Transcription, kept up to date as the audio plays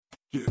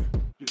Yeah.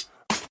 Yeah.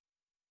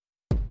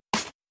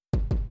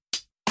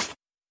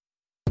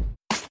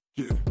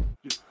 Yeah.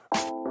 Yeah.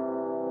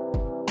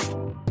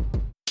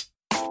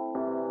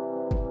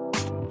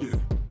 Yeah.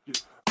 Yeah.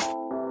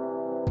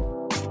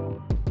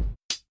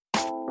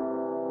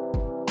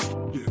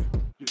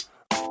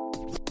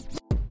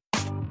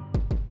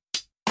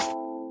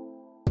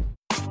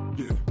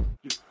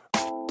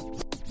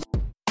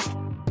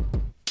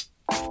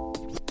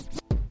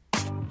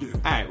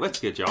 Alright, what's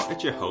good, y'all?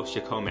 It's your host,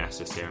 your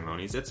co-master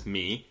ceremonies. It's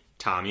me,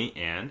 Tommy,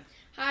 and...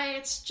 Hi,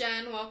 it's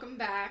Jen. Welcome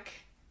back.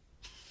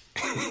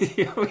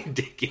 You're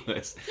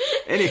ridiculous.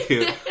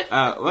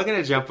 Anywho, we're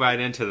going to jump right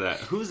into the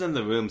Who's in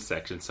the Room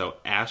section. So,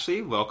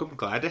 Ashley, welcome.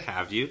 Glad to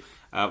have you.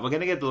 We're going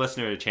to give the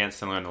listener a chance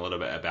to learn a little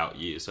bit about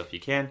you. So, if you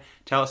can,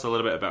 tell us a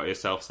little bit about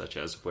yourself, such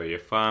as where you're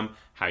from,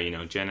 how you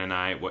know Jen and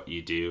I, what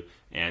you do,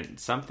 and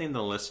something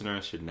the listener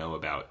should know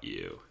about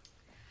you.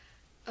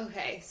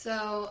 Okay,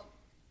 so...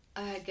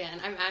 Again,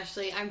 I'm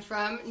Ashley. I'm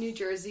from New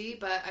Jersey,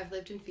 but I've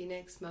lived in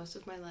Phoenix most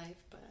of my life,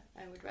 but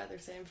I would rather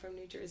say I'm from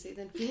New Jersey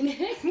than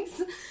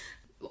Phoenix.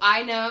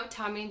 I know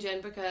Tommy and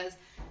Jen because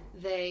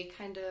they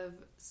kind of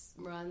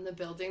run the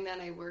building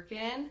that I work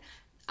in.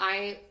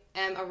 I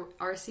am a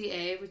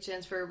RCA, which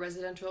stands for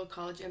Residential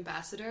College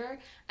Ambassador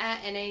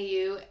at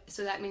NAU,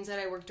 so that means that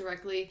I work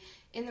directly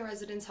in the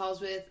residence halls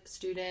with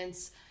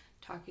students,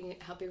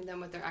 helping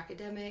them with their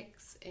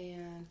academics,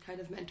 and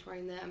kind of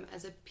mentoring them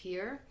as a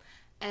peer.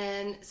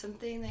 And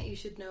something that you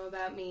should know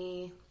about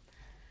me,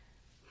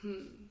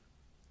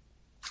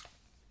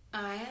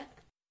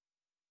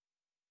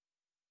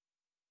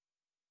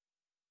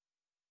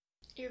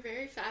 You're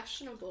very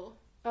fashionable.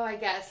 Oh, I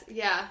guess,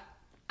 yeah.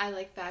 I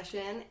like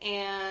fashion,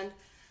 and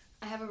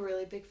I have a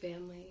really big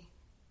family.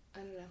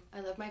 I don't know.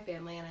 I love my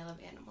family, and I love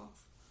animals.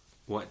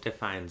 What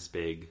defines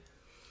big?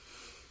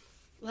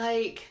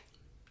 Like,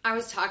 I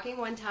was talking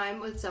one time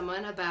with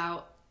someone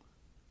about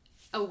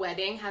a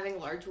wedding, having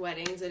large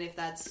weddings, and if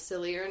that's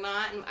silly or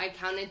not, and I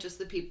counted just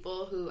the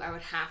people who I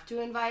would have to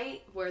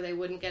invite where they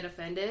wouldn't get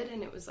offended,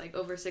 and it was like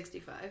over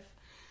 65.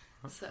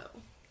 So,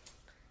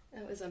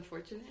 that was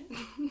unfortunate.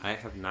 I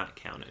have not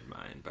counted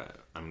mine,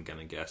 but I'm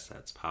gonna guess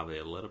that's probably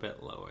a little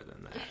bit lower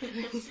than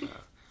that. So.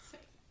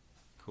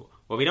 Cool.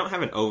 Well, we don't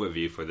have an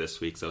overview for this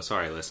week, so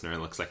sorry, listener. It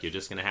looks like you're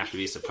just gonna have to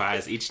be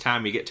surprised each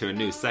time we get to a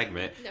new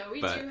segment. No, we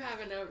do have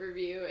an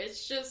overview.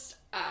 It's just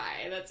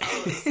that's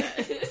all it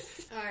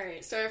says.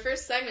 Alright, so our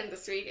first segment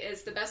this week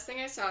is the best thing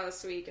I saw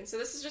this week. And so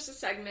this is just a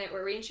segment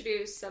where we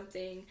introduce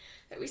something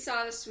that we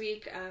saw this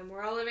week.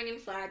 We're all living in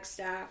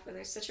Flagstaff, and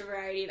there's such a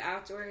variety of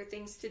outdoor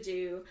things to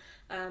do.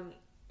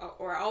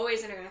 We're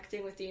always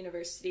interacting with the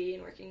university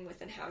and working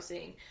within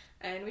housing,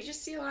 and we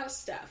just see a lot of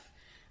stuff.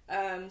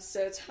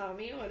 So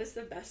Tommy, what is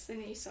the best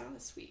thing that you saw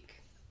this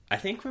week? I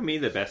think for me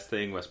the best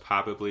thing was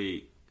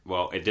probably,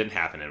 well, it didn't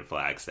happen in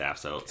Flagstaff,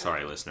 so okay.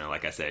 Sorry, listener.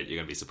 Like I said, you're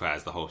going to be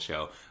surprised the whole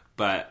show.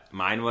 But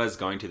mine was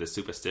going to the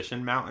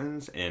Superstition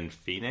Mountains in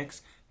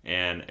Phoenix,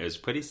 and it was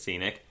pretty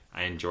scenic.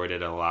 I enjoyed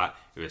it a lot.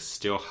 It was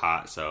still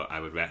hot, so I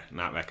would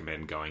not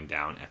recommend going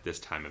down at this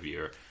time of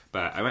year.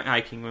 But I went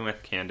hiking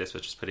with Candace,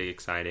 which was pretty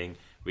exciting.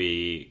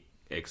 We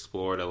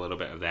explored a little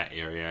bit of that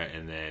area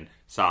and then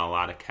saw a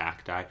lot of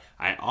cacti.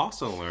 I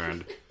also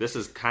learned, this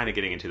is kind of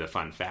getting into the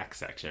fun fact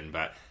section,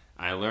 but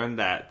I learned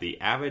that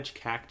the average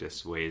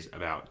cactus weighs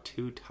about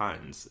 2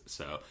 tons.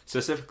 So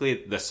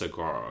specifically the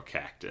saguaro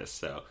cactus.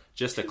 So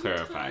just to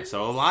clarify. Tons?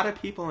 So a lot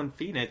of people in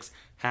Phoenix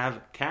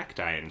have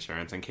cacti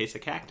insurance in case a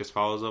cactus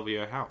falls over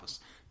your house,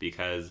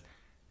 because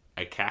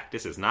a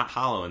cactus is not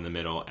hollow in the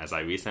middle, as I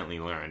recently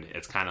learned.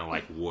 It's kind of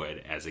like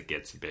wood as it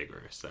gets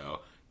bigger. So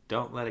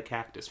don't let a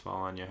cactus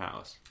fall on your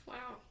house.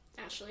 Wow.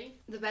 Ashley?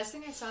 The best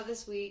thing I saw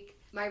this week,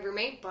 my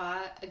roommate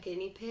bought a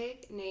guinea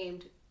pig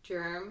named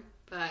Germ,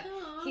 but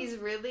he's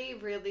really,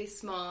 really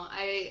small.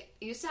 I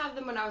used to have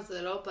them when I was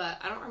little, but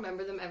I don't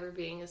remember them ever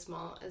being as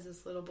small as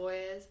this little boy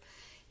is.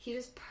 He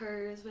just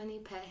purrs when you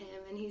pet him,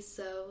 and he's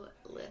so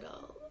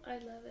little. I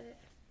love it.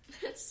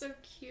 That's so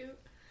cute.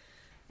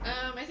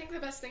 I think the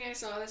best thing I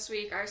saw this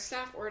week, our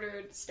staff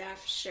ordered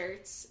staff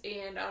shirts,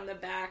 and on the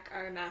back,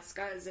 our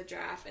mascot is a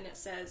giraffe, and it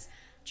says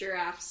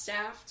Giraffe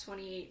Staff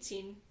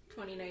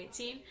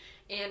 2018-2019,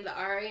 and the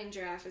R in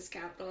giraffe is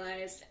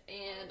capitalized,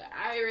 and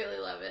I really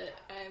love it.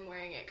 I'm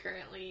wearing it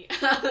currently.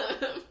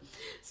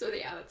 So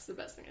yeah, that's the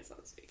best thing I saw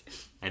this week.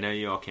 I know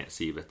you all can't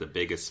see, but the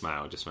biggest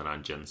smile just went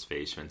on Jen's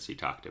face when she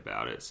talked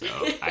about it, so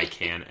I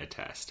can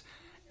attest.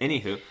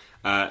 Anywho,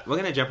 we're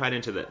going to jump right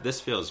into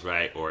This Feels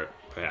Right, or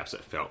perhaps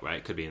it felt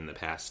right, could be in the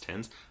past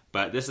tense,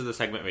 but this is the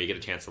segment where you get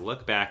a chance to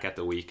look back at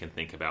the week and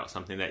think about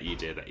something that you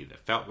did that either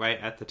felt right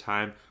at the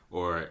time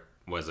or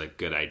was a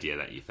good idea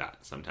that you thought.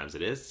 Sometimes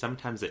it is,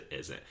 sometimes it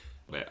isn't.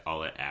 But I'll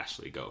let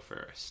Ashley go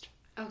first.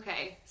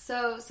 Okay,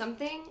 so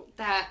something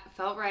that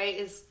felt right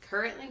is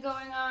currently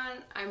going on.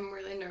 I'm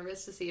really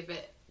nervous to see if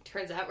it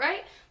turns out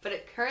right, but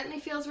it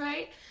currently feels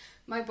right.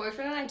 My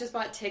boyfriend and I just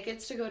bought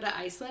tickets to go to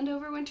Iceland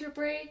over winter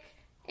break,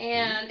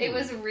 and it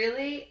was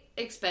really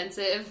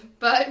expensive,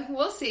 but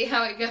we'll see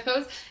how it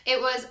goes. It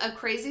was a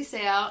crazy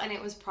sale, and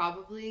it was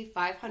probably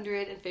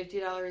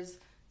 $550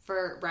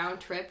 for round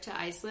trip to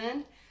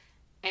Iceland.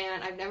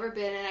 And I've never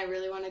been, and I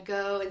really want to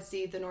go and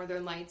see the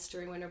Northern Lights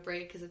during winter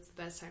break because it's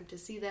the best time to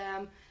see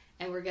them.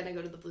 And we're going to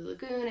go to the Blue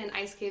Lagoon and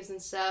ice caves and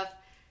stuff.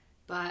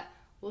 But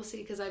we'll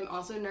see, because I'm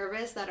also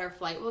nervous that our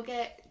flight will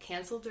get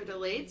canceled or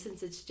delayed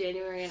since it's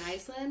January in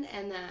Iceland,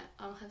 and that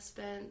I'll have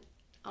spent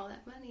all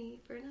that money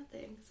for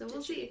nothing. So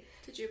we'll see.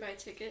 Did you buy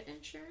ticket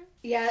insurance?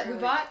 Yeah, Or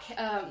we like-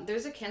 bought,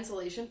 there's a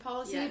cancellation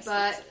policy, Yes,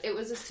 but it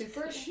was a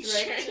super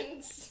strict...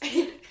 Insurance.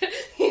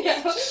 You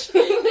know?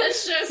 That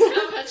shows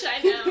how much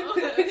I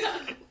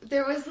know.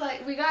 There was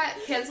we got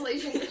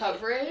cancellation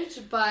coverage,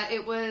 but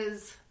it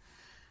was,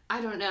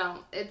 I don't know.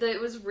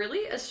 It was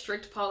really a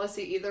strict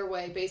policy either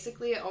way.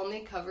 Basically, it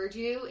only covered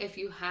you if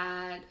you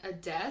had a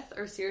death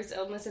or serious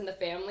illness in the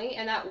family,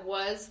 and that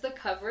was the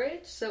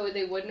coverage, so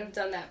they wouldn't have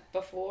done that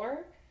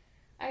before,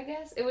 I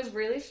guess. It was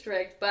really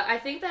strict, but I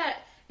think that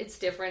it's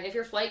different. If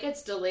your flight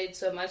gets delayed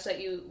so much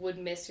that you would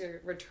miss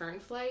your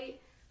return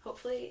flight,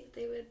 hopefully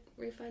they would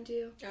refund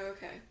you. Oh,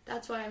 okay.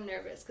 That's why I'm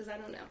nervous, because I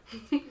don't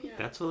know. Yeah.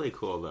 That's really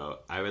cool, though.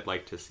 I would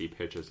like to see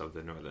pictures of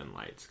the Northern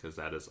Lights, because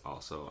that is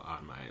also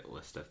on my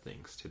list of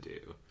things to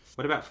do.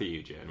 What about for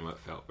you, Jen? What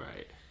felt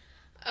right?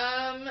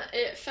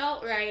 It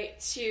felt right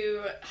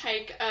to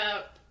hike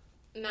up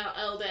Mount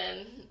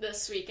Eldon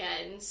this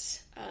weekend,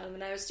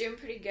 and I was doing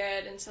pretty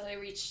good until I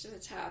reached the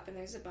top, and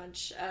there's a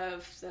bunch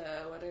of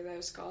what are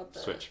those called? The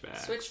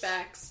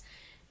Switchbacks.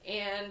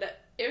 And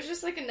it was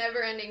just like a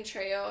never-ending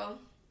trail.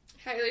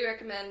 Highly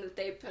recommend that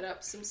they put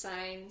up some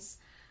signs.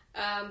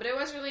 But it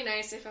was really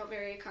nice. I felt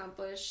very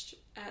accomplished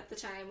at the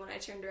time when I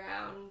turned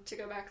around to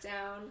go back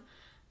down.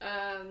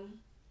 And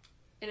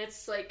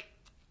it's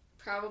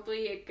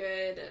probably a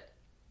good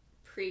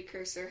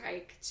precursor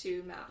hike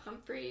to Mount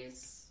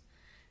Humphreys.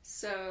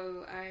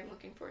 So I'm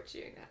looking forward to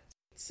doing that.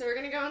 So we're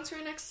going to go on to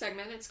our next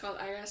segment. It's called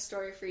I Got a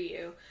Story for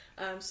You.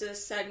 So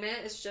this segment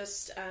is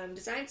just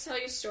designed to tell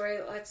you a story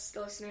that lets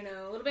the listener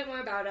know a little bit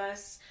more about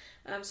us.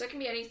 So it can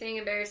be anything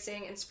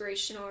embarrassing,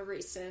 inspirational, or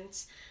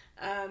recent.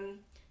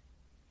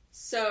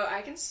 So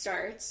I can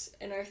start.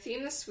 And our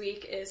theme this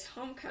week is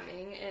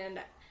homecoming. And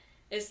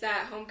is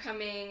that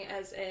homecoming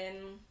as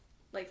in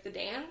the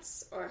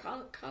dance or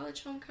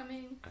college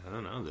homecoming? I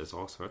don't know. There's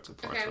all sorts of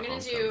parts Okay, I'm of going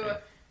to homecoming.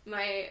 do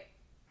my...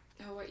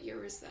 Oh, what year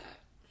was that?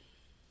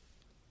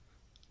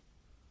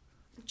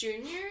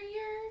 Junior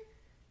year?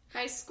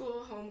 High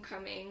school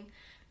homecoming.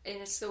 And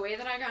it's the way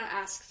that I got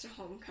asked to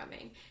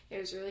homecoming. It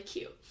was really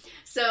cute.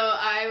 So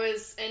I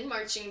was in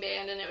marching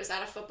band, and it was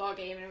at a football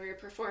game, and we were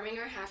performing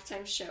our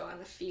halftime show on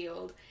the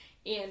field.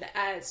 And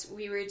as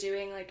we were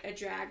doing a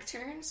drag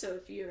turn, so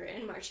if you're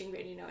in marching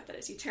band, you know what that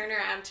is. You turn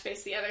around to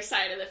face the other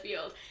side of the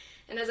field.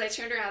 And as I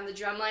turned around, the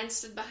drum line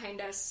stood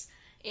behind us,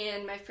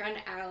 and my friend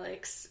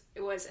Alex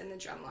was in the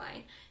drum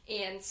line.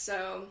 And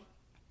so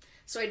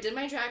I did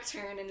my drag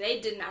turn, and they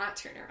did not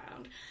turn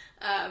around.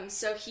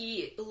 So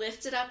he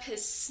lifted up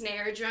his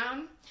snare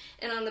drum,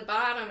 and on the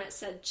bottom it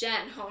said,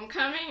 Jen,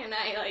 homecoming, and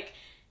I,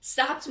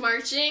 stopped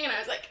marching, and I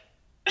was like,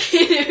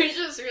 it was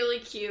just really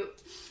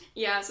cute.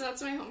 Yeah, so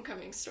that's my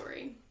homecoming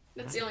story.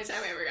 That's the only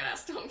time I ever got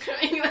asked to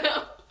homecoming,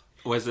 though.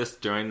 Was this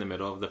during the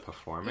middle of the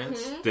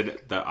performance?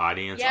 Did the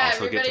audience Yeah,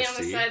 also get everybody to on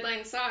the see?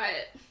 sideline saw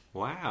it.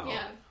 Wow.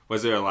 Yeah.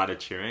 Was there a lot of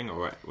cheering, or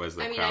what was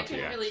the I crowd couldn't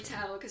reaction? really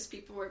tell because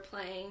people were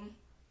playing,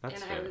 That's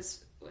and fair. I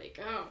was like,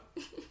 oh.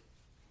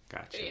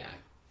 Gotcha. Yeah.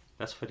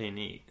 That's pretty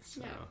neat.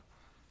 So,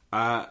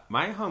 Yeah.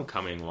 my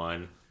homecoming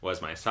one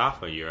was my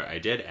sophomore year. I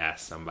did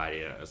ask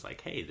somebody, and I was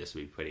like, hey, this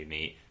would be pretty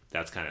neat.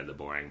 That's kind of the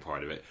boring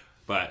part of it.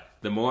 But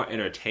the more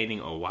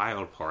entertaining or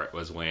wild part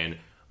was when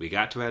we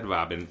got to Red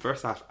Robin.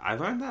 First off, I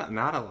learned that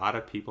not a lot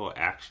of people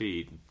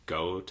actually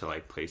go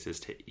to places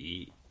to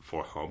eat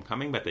for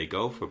homecoming, but they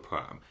go for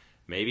prom.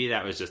 Maybe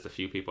that was just a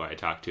few people I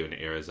talked to in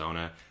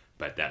Arizona,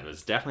 but that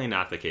was definitely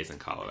not the case in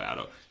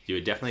Colorado. You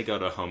would definitely go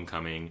to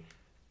homecoming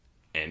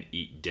and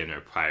eat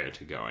dinner prior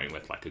to going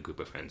with a group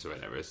of friends or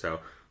whatever. So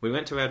we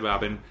went to Red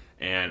Robin,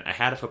 and I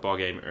had a football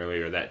game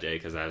earlier that day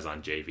because I was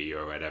on JV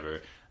or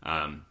whatever.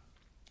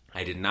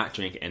 I did not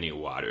drink any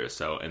water,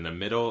 so in the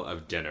middle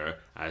of dinner,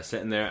 I was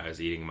sitting there, I was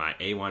eating my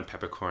A1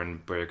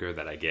 peppercorn burger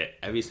that I get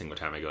every single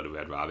time I go to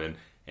Red Robin,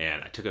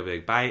 and I took a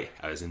big bite,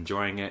 I was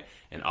enjoying it,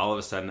 and all of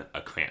a sudden,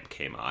 a cramp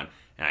came on.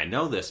 And I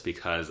know this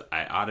because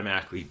I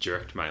automatically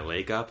jerked my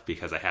leg up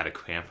because I had a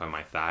cramp on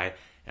my thigh,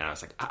 and I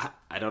was like,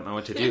 I don't know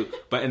what to do.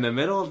 But in the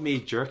middle of me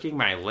jerking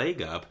my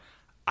leg up,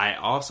 I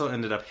also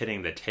ended up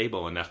hitting the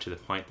table enough to the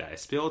point that I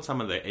spilled some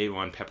of the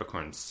A1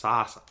 peppercorn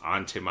sauce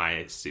onto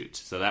my suit.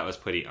 So that was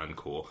pretty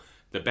uncool.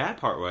 The bad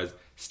part was,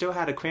 still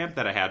had a cramp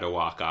that I had to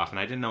walk off, and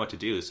I didn't know what to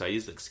do, so I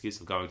used the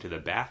excuse of going to the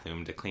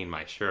bathroom to clean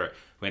my shirt,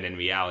 when in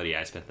reality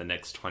I spent the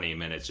next 20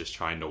 minutes just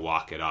trying to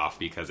walk it off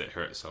because it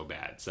hurt so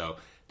bad. So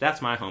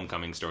that's my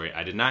homecoming story.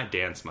 I did not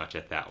dance much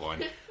at that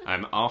one.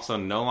 I'm also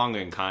no longer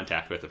in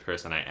contact with the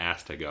person I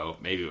asked to go.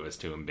 Maybe it was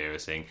too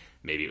embarrassing.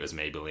 Maybe it was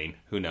Maybelline.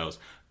 Who knows?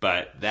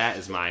 But that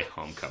is my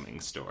homecoming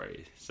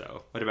story.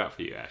 So what about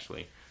for you,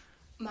 Ashley?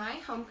 My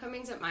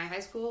homecomings at my high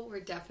school were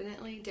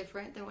definitely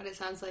different than what it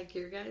sounds like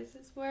your guys'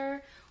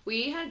 were.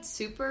 We had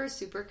super,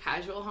 super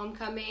casual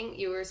homecoming.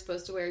 You were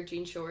supposed to wear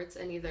jean shorts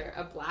and either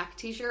a black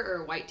t-shirt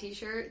or a white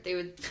t-shirt. They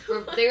would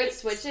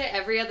switch it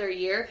every other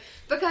year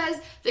because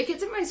the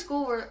kids at my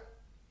school were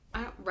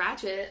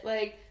ratchet.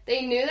 Like,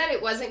 they knew that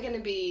it wasn't going to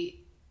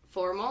be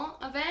formal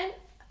event,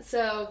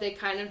 so they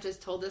kind of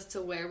just told us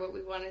to wear what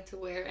we wanted to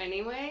wear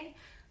anyway.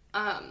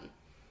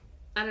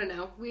 I don't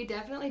know. We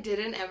definitely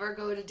didn't ever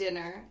go to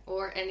dinner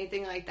or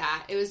anything like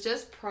that. It was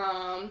just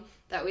prom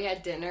that we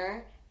had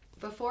dinner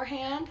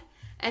beforehand.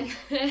 And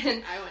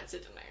then I went to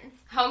dinner.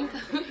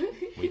 Homecoming.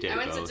 We did I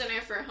went both. to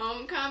dinner for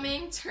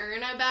homecoming,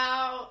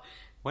 turnabout.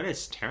 What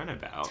is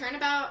turnabout?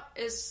 Turnabout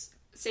is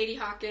Sadie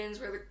Hawkins,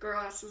 where the girl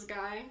asks this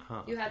guy.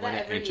 Huh. You had What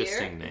that an every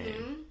interesting year?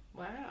 name.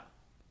 Wow.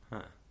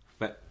 Huh.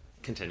 But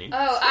continue.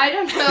 Oh, I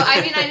don't know.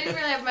 I mean, I didn't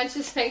really have much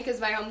to say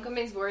because my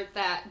homecomings weren't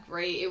that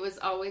great. It was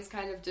always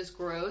kind of just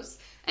gross.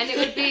 And it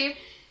would be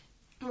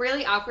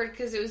really awkward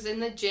because it was in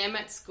the gym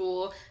at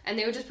school and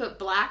they would just put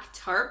black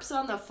tarps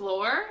on the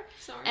floor.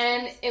 Sorry.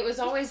 And it was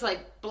always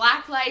like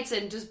black lights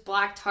and just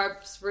black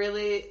tarps,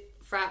 really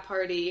frat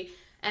party.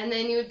 And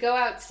then you would go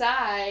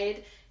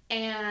outside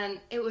and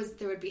there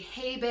would be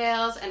hay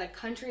bales and a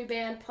country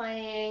band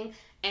playing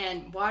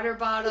and water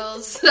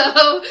bottles.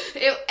 So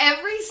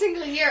every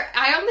single year,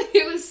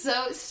 it was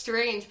so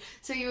strange.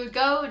 So you would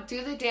go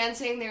do the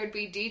dancing, there would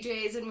be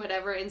DJs and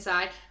whatever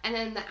inside, and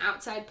then the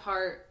outside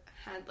part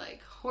had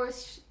like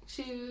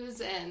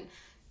horseshoes and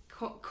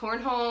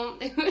cornhole.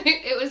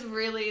 It was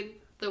really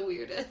the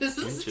weirdest.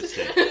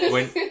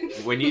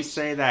 Interesting. When you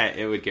say that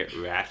it would get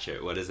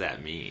ratchet, what does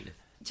that mean?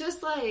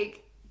 Just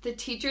like the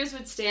teachers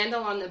would stand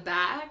along the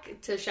back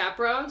to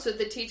chaperone, so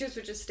the teachers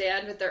would just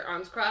stand with their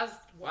arms crossed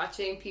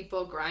watching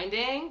people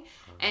grinding,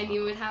 and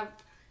you would have,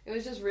 it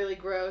was just really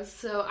gross.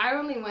 So I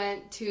only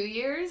went 2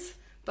 years,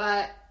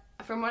 but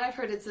from what I've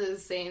heard, it's the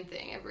same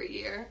thing every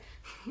year.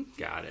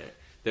 Got it.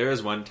 There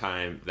was one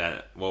time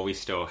that, well, we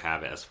still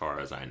have it as far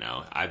as I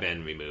know. I've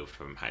been removed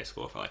from high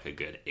school for like a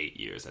good 8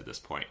 years at this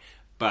point.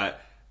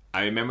 But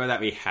I remember that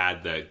we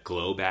had the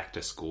glow back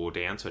to school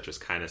dance, which was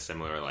kind of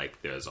similar.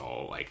 Like, there's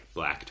all like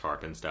black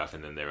tarp and stuff,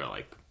 and then there were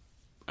like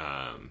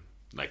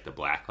the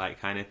black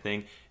light kind of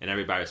thing, and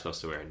everybody was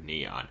supposed to wear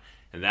neon.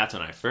 And that's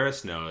when I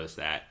first noticed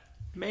that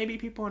maybe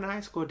people in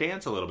high school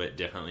dance a little bit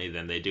differently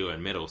than they do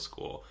in middle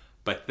school.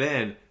 But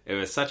then it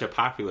was such a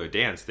popular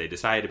dance, they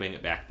decided to bring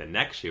it back the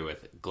next year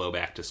with Glow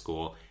Back to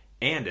School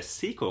and a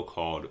sequel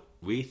called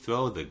We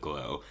Throw the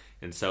Glow.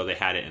 And so they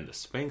had it in the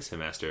spring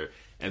semester.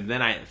 And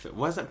then if it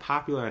wasn't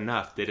popular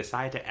enough, they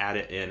decided to add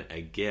it in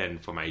again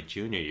for my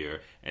junior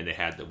year. And they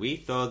had the We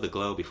Throw the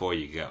Glow Before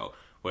You Go,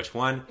 which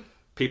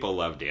people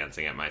love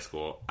dancing at my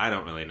school. I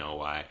don't really know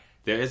why.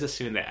 There is a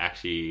student that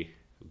actually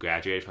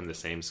graduated from the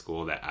same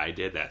school that I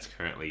did that's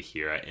currently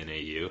here at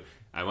NAU.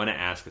 I want to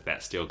ask if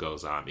that still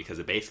goes on, because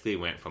it basically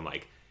went from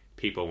like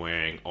people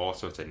wearing all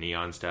sorts of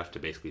neon stuff to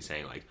basically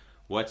saying like,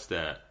 what's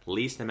the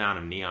least amount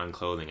of neon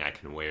clothing I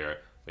can wear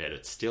that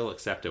it's still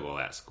acceptable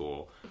at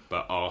school,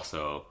 but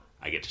also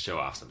I get to show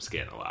off some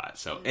skin a lot.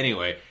 So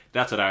anyway,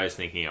 that's what I was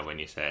thinking of when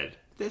you said,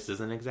 this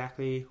isn't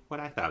exactly what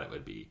I thought it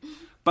would be.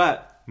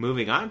 But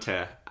moving on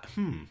to,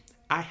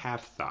 I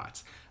have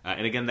thoughts.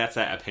 And again, that's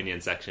that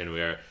opinion section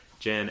where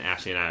Jen,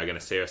 Ashley, and I are going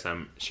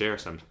to share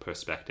some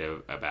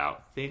perspective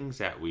about things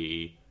that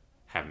we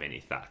have many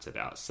thoughts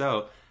about.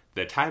 So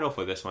the title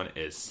for this one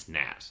is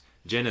Snaps.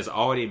 Jen is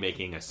already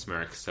making a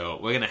smirk, so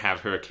we're going to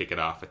have her kick it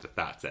off with the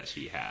thoughts that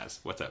she has.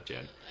 What's up,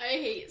 Jen? I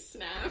hate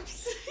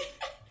snaps.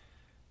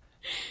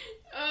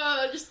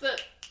 Oh, just the...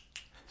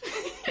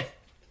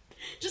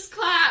 Just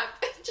clap.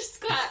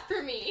 Just clap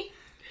for me.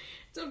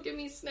 Don't give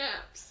me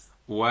snaps.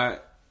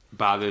 What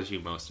bothers you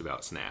most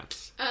about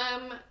snaps?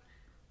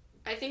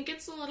 I think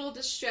it's a little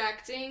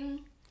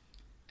distracting,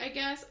 I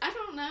guess. I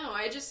don't know.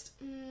 I just...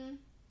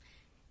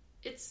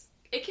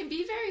 It can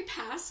be very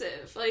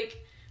passive. Like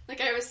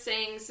I was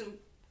saying, some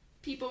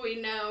people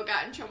we know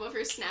got in trouble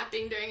for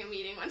snapping during a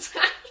meeting one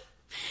time.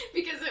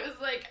 Because it was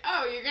like,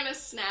 oh, you're gonna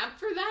snap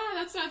for that?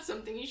 That's not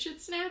something you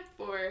should snap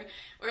for.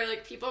 Or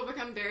like people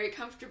become very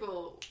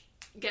comfortable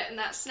getting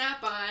that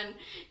snap on,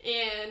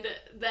 and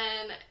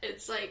then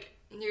it's like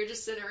you're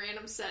just in a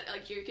random set.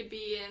 Like you could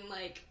be in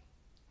like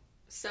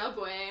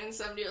Subway and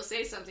somebody will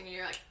say something and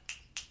you're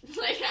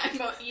like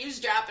I'm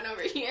eavesdropping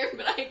over here,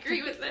 but I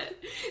agree with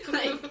it.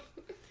 Like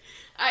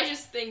I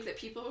just think that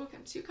people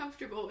become too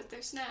comfortable with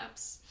their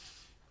snaps.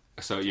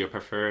 So your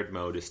preferred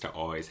mode is to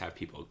always have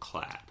people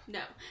clap.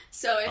 No.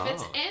 So if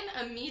it's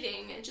in a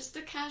meeting, just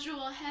a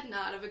casual head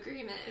nod of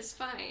agreement is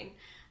fine.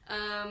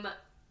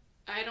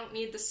 I don't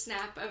need the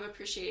snap of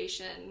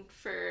appreciation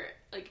for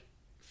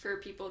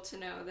people to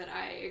know that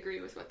I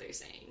agree with what they're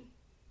saying.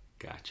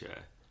 Gotcha.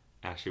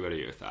 Ashley, what are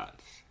your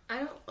thoughts? I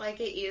don't like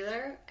it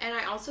either, and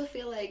I also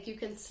feel like you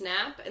can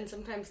snap and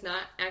sometimes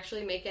not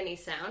actually make any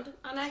sound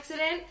on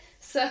accident,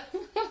 so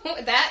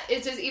that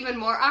is just even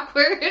more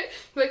awkward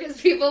because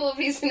people will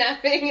be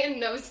snapping and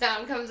no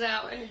sound comes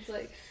out, and it's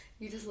like,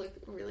 you just look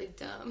really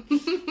dumb.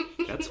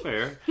 That's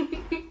fair.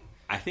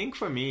 I think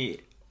for me,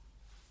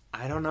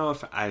 I don't know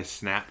if I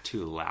snap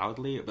too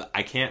loudly, but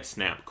I can't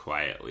snap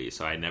quietly,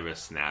 so I never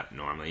snap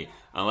normally,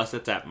 unless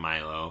it's at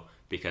Milo,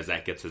 because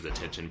that gets his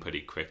attention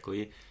pretty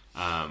quickly.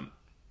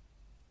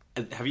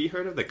 Have you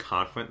heard of the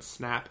conference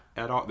snap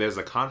at all? There's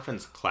a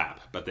conference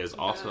clap, but there's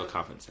also a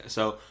conference snap.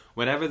 So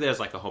whenever there's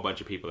like a whole bunch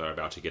of people that are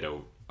about to get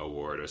an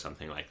award or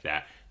something like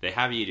that, they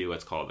have you do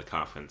what's called the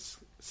conference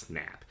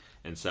snap.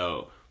 And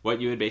so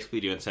what you would basically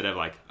do, instead of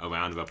like a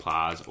round of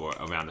applause or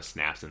a round of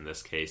snaps in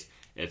this case,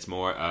 it's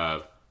more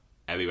of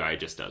everybody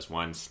just does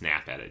one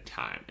snap at a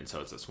time. And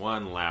so it's this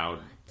one loud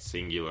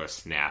singular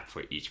snap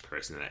for each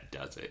person that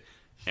does it.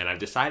 And I've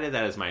decided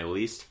that is my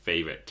least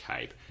favorite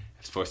type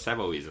for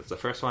several reasons. The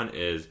first one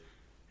is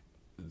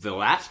the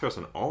last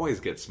person always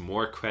gets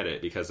more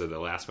credit because of the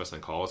last person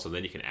called, so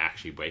then you can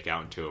actually break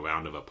out into a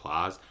round of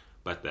applause.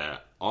 But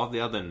all the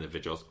other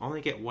individuals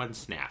only get one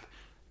snap.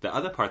 The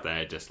other part that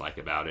I dislike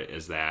about it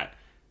is that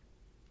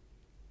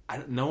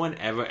no one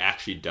ever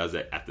actually does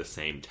it at the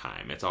same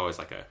time. It's always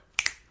like a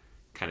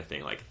kind of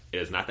thing. Like, it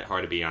is not that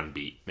hard to be on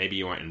beat. Maybe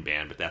you weren't in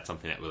band, but that's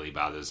something that really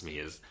bothers me,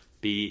 is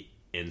be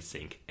in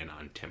sync and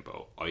on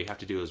tempo. All you have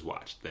to do is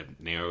watch. The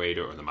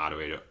narrator or the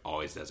moderator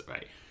always does it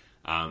right.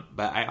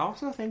 But I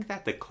also think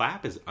that the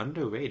clap is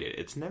underrated.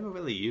 It's never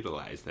really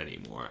utilized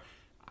anymore.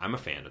 I'm a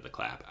fan of the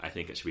clap. I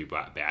think it should be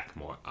brought back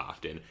more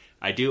often.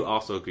 I do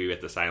also agree with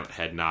the silent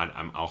head nod.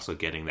 I'm also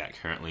getting that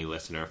currently,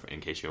 listener,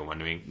 in case you're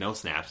wondering. No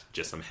snaps,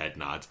 just some head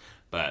nods.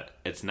 But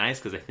it's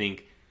nice because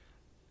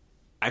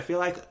I feel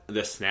like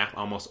the snap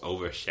almost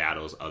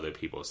overshadows other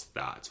people's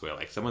thoughts, where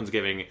like someone's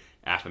giving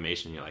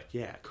affirmation, you're like,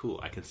 yeah,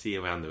 cool, I can see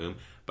around the room.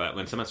 But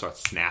when someone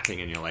starts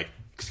snapping and you're like,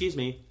 excuse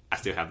me, I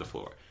still have the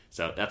floor.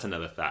 So that's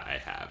another thought I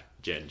have.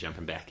 Jen,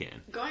 jumping back in.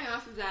 Going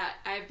off of that,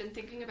 I've been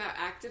thinking about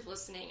active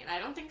listening, and I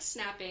don't think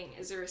snapping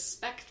is a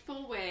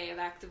respectful way of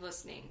active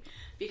listening,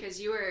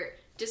 because you are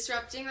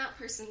disrupting that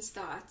person's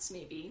thoughts,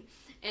 maybe,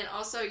 and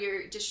also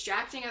you're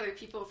distracting other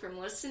people from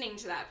listening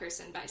to that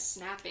person by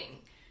snapping.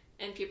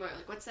 And people are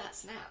like, what's that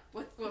snap?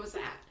 What was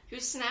that?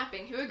 Who's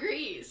snapping? Who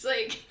agrees?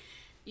 Like,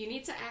 you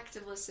need to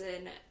active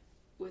listen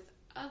with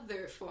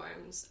other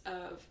forms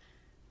of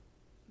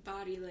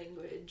body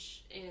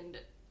language and,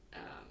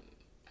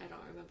 I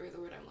don't remember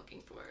the word I'm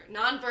looking for.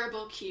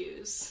 Nonverbal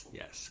cues.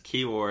 Yes.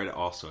 Keyword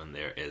also in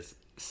there is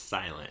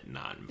silent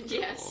nonverbal.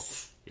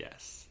 Yes.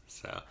 Yes.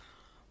 So,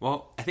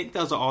 well, I think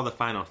those are all the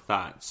final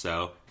thoughts.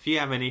 So, if you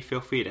have any, feel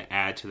free to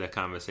add to the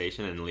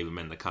conversation and leave them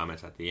in the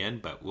comments at the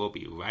end, but we'll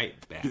be right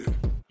back. Yeah.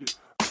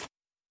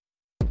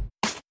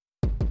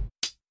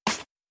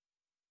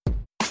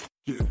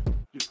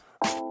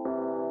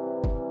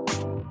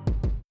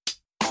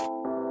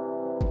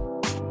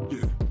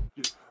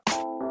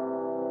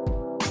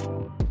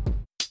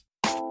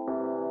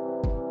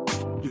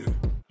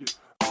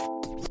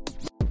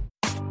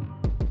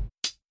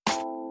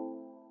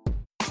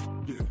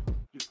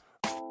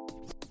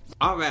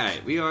 All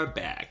right, we are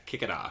back.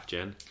 Kick it off,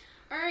 Jen.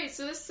 Alright,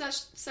 so this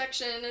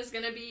section is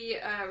going to be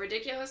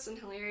ridiculous and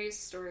hilarious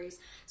stories.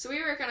 So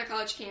we work on a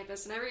college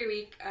campus, and every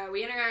week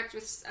we interact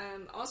with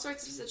all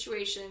sorts of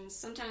situations.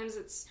 Sometimes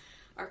it's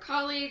our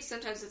colleagues,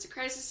 sometimes it's a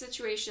crisis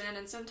situation,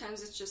 and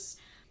sometimes it's just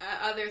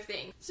other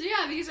things. So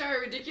yeah, these are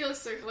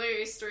ridiculous or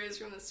hilarious stories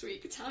from this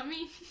week.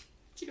 Tommy,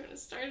 do you want to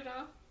start it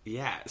off?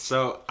 Yeah,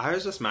 so I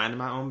was just minding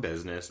my own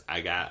business.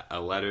 I got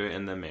a letter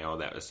in the mail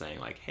that was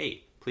saying, like,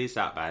 hey, please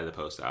stop by the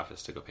post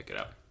office to go pick it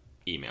up.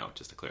 Email,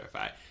 just to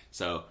clarify.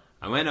 So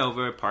I went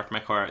over, parked my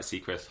car at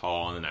Seacrest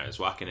Hall, and then I was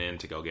walking in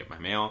to go get my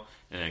mail,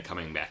 and then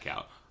coming back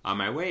out. On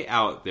my way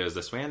out, there was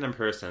this random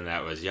person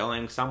that was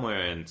yelling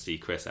somewhere in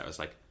Seacrest that was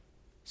like,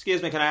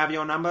 excuse me, can I have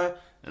your number?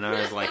 And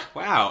I was like,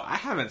 wow, I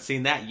haven't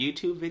seen that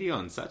YouTube video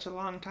in such a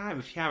long time.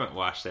 If you haven't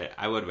watched it,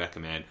 I would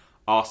recommend.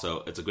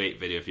 Also, it's a great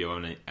video if you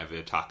want to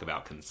ever talk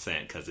about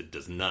consent, because it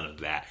does none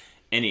of that.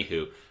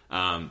 Anywho,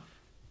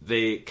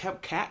 they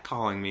kept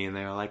catcalling me, and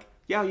they were like,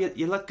 yo,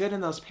 you look good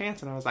in those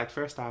pants. And I was like,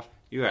 first off,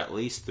 you're at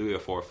least 3 or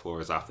 4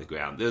 floors off the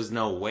ground. There's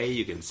no way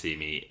you can see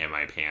me in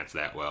my pants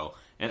that well.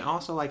 And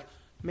also, like,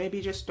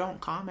 maybe just don't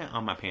comment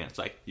on my pants.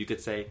 Like, you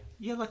could say,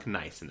 you look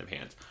nice in the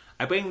pants.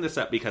 I bring this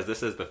up because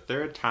this is the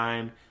third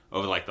time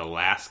over, like, the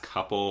last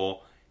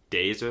couple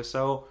days or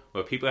so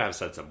where people have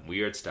said some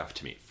weird stuff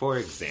to me. For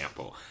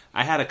example,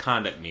 I had a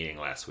conduct meeting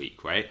last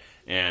week, right?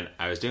 And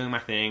I was doing my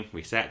thing.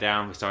 We sat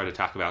down. We started to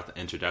talk about the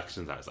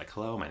introductions. I was like,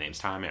 hello, my name's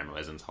Tommy. I'm a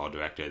residence hall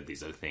director.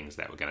 These are the things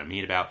that we're going to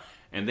meet about.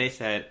 And they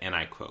said, and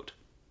I quote,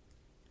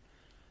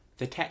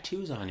 the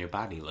tattoos on your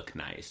body look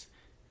nice.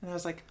 And I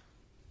was like,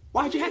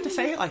 why'd you have to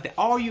say it like that?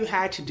 All you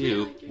had to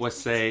do was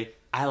say,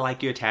 I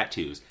like your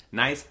tattoos.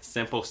 Nice,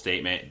 simple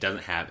statement. It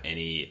doesn't have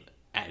any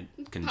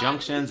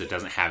conjunctions. It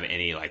doesn't have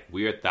any like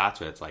weird thoughts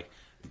where it's like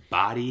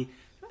body.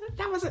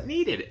 That wasn't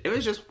needed. It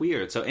was just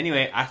weird. So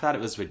anyway, I thought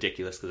it was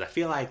ridiculous because I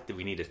feel like that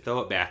we need to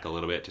throw it back a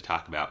little bit to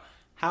talk about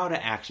how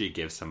to actually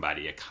give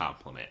somebody a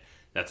compliment.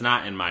 That's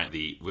not in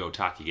the real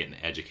talk you get an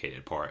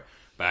educated part.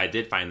 But I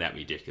did find that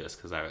ridiculous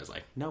because I was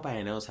like,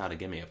 nobody knows how to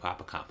give me a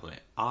proper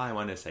compliment. All I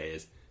want to say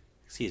is,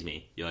 excuse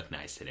me, you look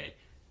nice today.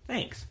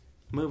 Thanks.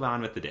 Move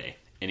on with the day.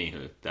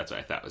 Anywho, that's what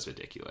I thought was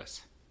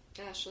ridiculous.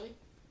 Ashley?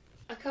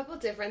 A couple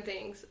different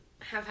things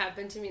have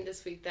happened to me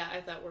this week that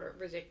I thought were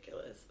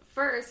ridiculous.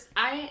 First,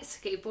 I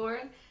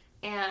skateboard,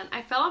 and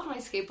I fell off my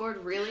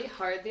skateboard really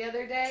hard the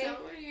other day. Is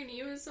that why your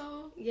knee was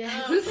all?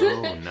 Yes.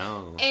 Oh,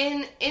 no.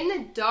 And in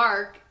the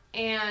dark,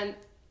 and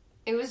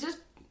it was just,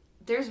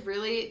 there's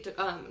really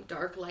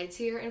dark lights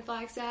here in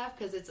Flagstaff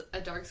because it's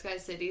a dark sky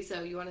city,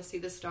 so you want to see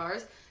the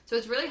stars. So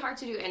it's really hard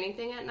to do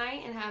anything at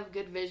night and have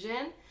good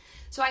vision.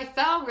 So I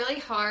fell really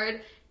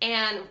hard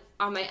and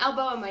on my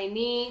elbow and my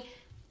knee,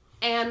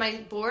 and my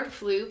board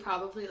flew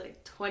probably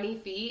like 20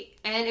 feet,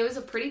 and it was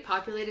a pretty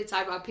populated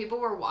sidewalk. People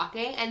were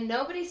walking, and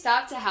nobody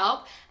stopped to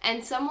help,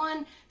 and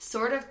someone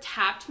sort of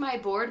tapped my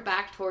board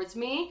back towards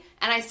me,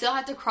 and I still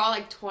had to crawl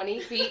like 20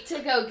 feet to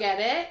go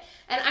get it,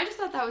 and I just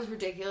thought that was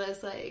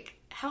ridiculous, like,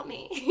 help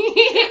me.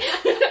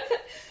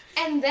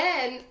 And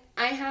then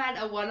I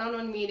had a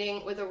one-on-one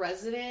meeting with a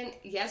resident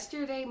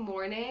yesterday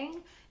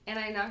morning, and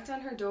I knocked on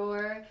her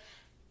door,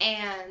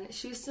 and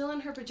she was still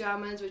in her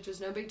pajamas, which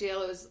was no big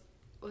deal. It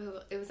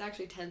was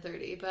actually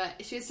 10:30,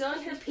 but she was still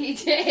in her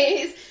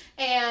PJs,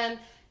 and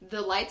the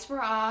lights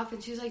were off,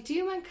 and she was like, do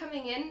you mind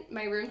coming in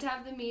my room to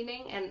have the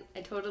meeting? And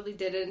I totally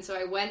didn't, so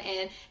I went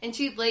in, and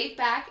she laid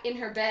back in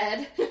her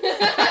bed, and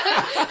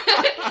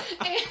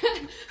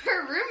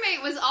her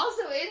roommate was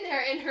also in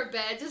there in her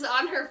bed, just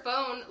on her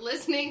phone,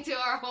 listening to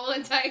our whole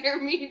entire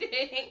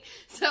meeting.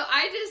 So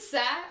I just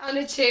sat on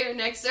a chair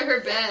next to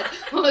her bed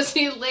while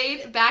she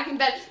laid back in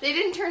bed. They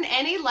didn't turn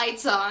any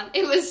lights on.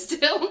 It was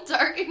still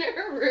dark in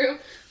her room.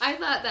 I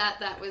thought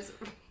that was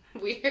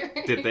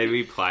weird. Did they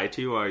reply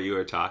to you while you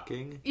were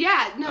talking?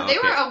 Yeah, no, they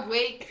Okay. were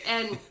awake,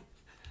 and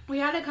we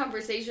had a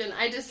conversation.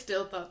 I just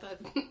still thought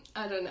that,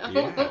 I don't know.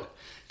 Yeah.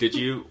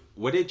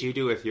 What did you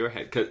do with your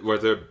head? 'Cause were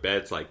their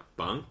beds, like,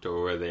 bunked,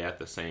 or were they at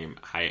the same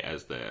height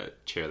as the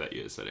chair that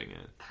you were sitting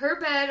in? Her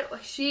bed,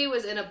 she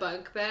was in a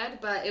bunk bed,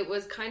 but it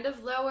was kind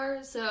of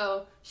lower,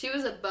 so she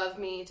was above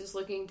me, just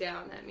looking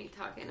down at me,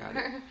 talking to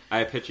her.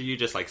 I picture you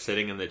just, like,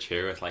 sitting in the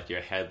chair with, like,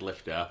 your head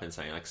lifted up and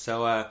saying, like,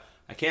 so,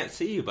 I can't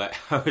see you, but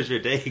how was your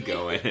day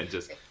going? And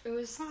just, It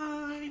was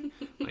fine,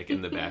 like,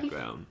 in the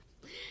background.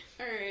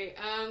 Alright,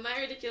 my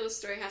ridiculous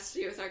story has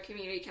to do with our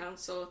community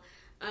council.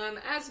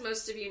 As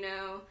most of you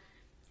know,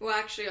 well,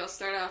 actually, I'll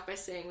start off by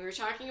saying we were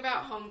talking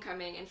about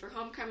homecoming, and for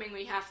homecoming,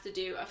 we have to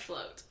do a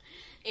float.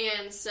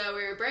 And so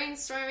we were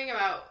brainstorming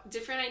about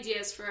different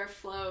ideas for our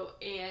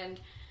float, and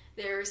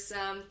there were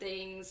some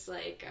things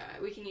like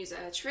we can use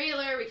a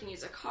trailer, we can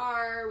use a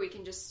car, we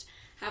can just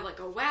have like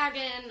a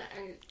wagon,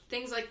 and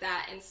things like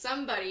that. And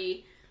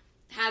somebody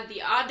had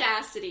the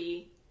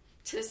audacity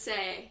to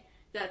say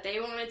that they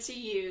wanted to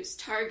use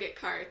Target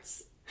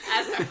carts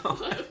as our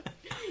float.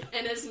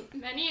 And as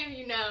many of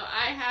you know,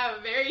 I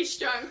have very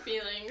strong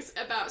feelings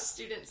about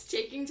students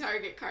taking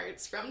Target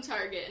carts from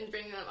Target and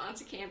bringing them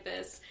onto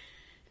campus.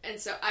 And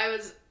so I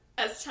was,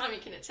 as Tommy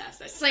can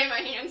attest, I slammed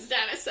my hands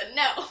down. I said,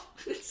 no,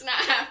 it's not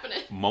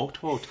happening.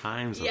 Multiple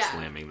times of Yeah.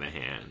 slamming the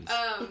hands.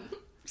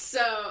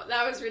 So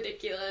that was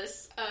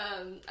ridiculous.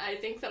 I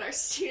think that our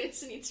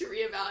students need to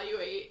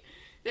reevaluate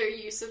their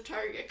use of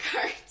Target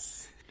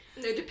carts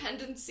and their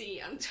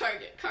dependency on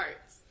Target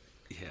carts.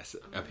 Yes,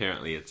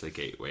 apparently it's a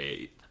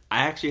gateway.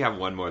 I actually have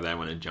one more that I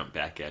want to jump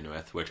back in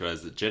with, which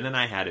was Jen and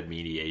I had a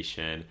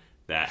mediation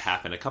that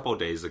happened a couple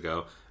days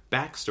ago.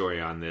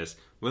 Backstory on this,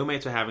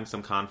 roommates were having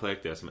some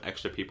conflict. There's some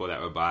extra people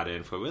that were brought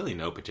in for really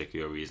no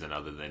particular reason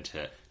other than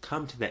to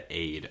come to the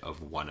aid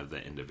of one of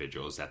the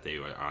individuals that they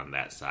were on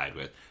that side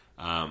with.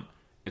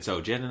 And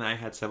so Jen and I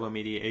had several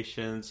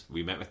mediations.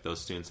 We met with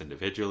those students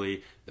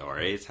individually. The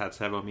RAs had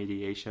several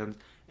mediations.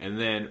 And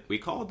then we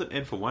called them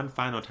in for one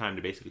final time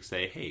to basically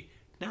say, hey,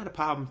 not a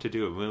problem to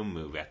do a room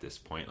move at this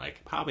point.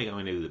 Like, probably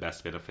going to do the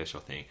best beneficial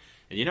thing.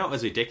 And you know what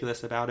was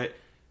ridiculous about it?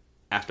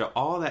 After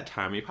all that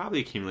time, we probably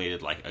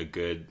accumulated like a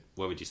good,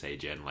 what would you say,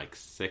 Jen? Like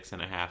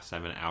 6.5,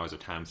 7 hours of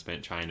time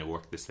spent trying to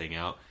work this thing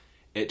out.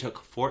 It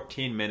took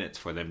 14 minutes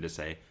for them to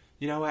say,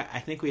 you know what, I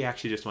think we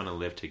actually just want to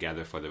live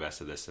together for the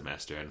rest of this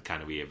semester and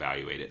kind of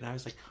reevaluate it. And I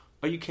was like,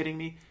 are you kidding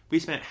me? We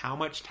spent how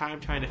much time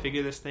trying to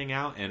figure this thing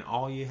out, and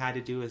all you had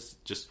to do is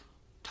just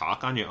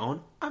talk on your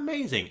own?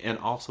 Amazing. And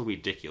also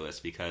ridiculous,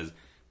 because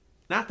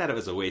not that it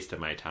was a waste of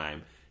my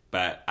time,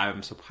 but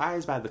I'm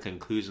surprised by the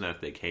conclusion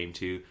that they came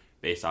to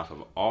based off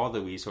of all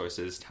the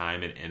resources,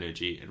 time, and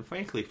energy, and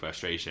frankly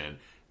frustration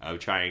of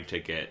trying to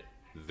get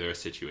their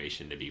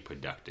situation to be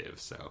productive.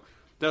 So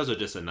those are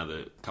just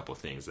another couple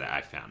things that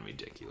I found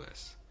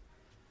ridiculous.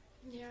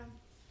 Yeah.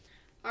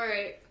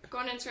 Alright,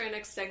 going into our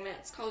next segment.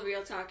 It's called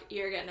Real Talk,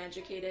 You're Getting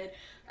Educated.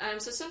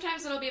 So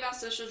sometimes it'll be about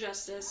social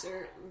justice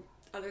or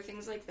other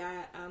things like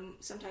that.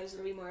 Sometimes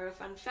it'll be more of a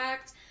fun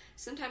fact.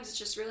 Sometimes it's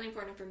just really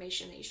important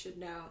information that you should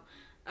know.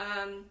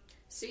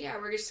 So yeah,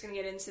 we're just going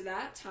to get into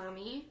that.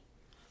 Tommy?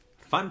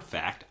 Fun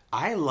fact,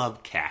 I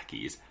love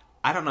khakis.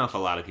 I don't know if a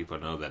lot of people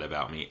know that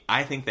about me.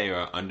 I think they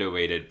are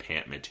underrated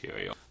pant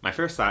material. My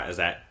first thought is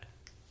that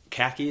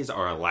khakis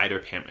are a lighter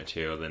pant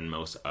material than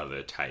most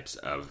other types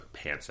of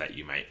pants that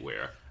you might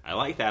wear. I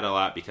like that a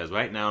lot because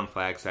right now in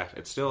Flagstaff,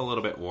 it's still a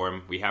little bit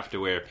warm. We have to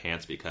wear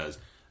pants because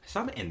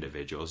some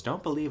individuals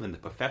don't believe in the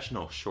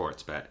professional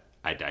shorts, but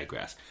I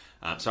digress.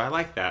 So I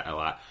like that a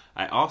lot.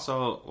 I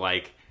also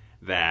like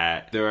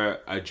that they're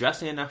a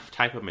dressy enough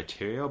type of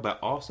material, but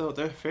also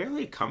they're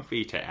fairly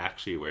comfy to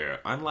actually wear.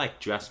 Unlike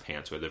dress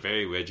pants where they're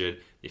very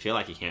rigid, you feel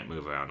like you can't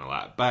move around a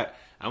lot. But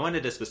I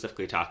wanted to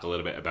specifically talk a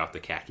little bit about the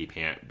khaki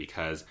pant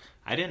because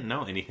I didn't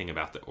know anything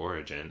about the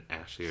origin.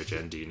 Ashley or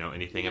Jen, do you know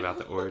anything about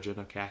the origin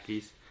of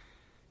khakis?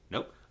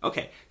 Nope.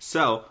 Okay,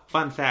 so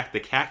fun fact, the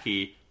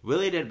khaki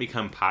really didn't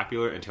become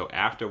popular until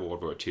after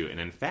World War II. And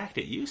in fact,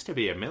 it used to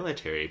be a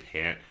military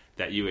pant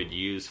that you would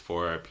use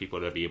for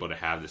people to be able to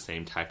have the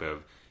same type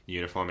of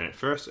uniform. And it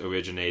first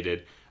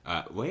originated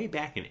way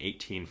back in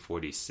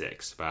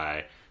 1846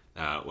 by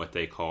what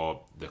they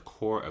call the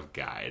Corps of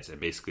Guides. And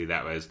basically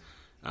that was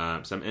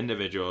some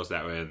individuals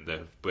that were in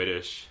the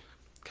British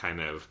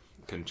kind of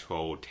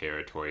controlled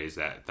territories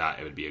that thought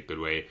it would be a good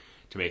way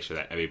to make sure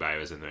that everybody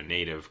was in their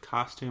native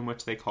costume,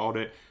 which they called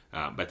it.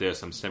 But there's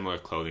some similar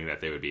clothing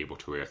that they would be able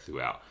to wear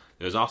throughout.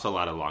 There's also a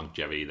lot of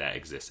longevity that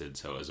existed,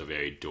 so it was a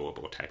very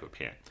durable type of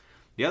pant.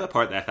 The other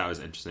part that I thought was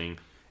interesting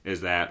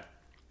is that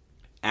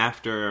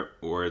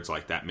afterwards,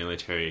 like that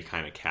military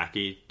kind of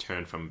khaki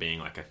turned from being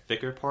like a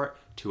thicker part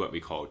to what we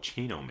call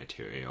chino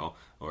material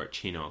or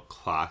chino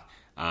cloth.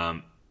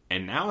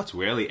 And now it's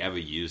rarely ever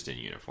used in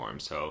uniform.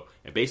 So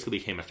it basically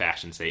became a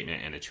fashion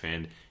statement and a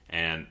trend.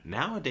 And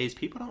nowadays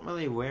people don't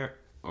really wear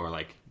or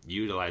like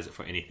utilize it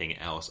for anything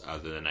else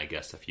other than, I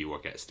guess, if you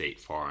work at State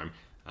Farm.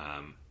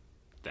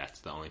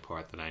 That's the only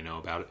part that I know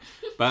about it.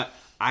 But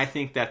I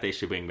think that they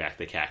should bring back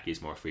the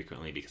khakis more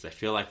frequently because I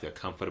feel like they're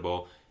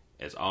comfortable.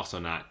 It's also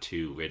not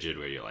too rigid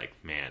where you're like,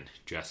 man,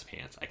 dress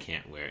pants, I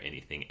can't wear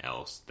anything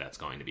else that's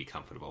going to be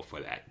comfortable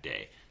for that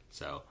day.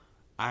 So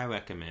I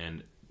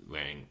recommend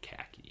wearing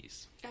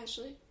khakis.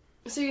 Ashley?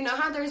 So you know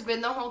how there's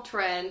been the whole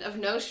trend of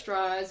no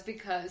straws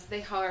because they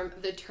harm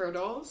the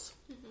turtles?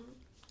 Mm-hmm.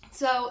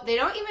 So they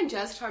don't even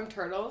just harm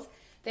turtles.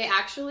 They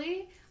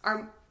actually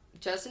are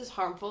just as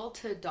harmful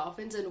to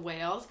dolphins and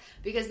whales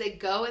because they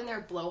go in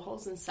their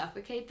blowholes and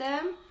suffocate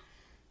them.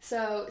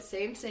 So,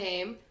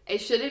 same. It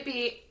shouldn't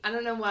be, I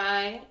don't know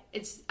why.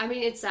 It's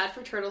sad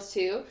for turtles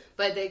too,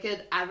 but they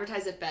could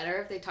advertise it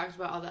better if they talked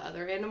about all the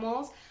other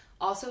animals.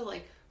 Also,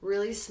 like,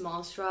 really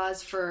small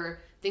straws for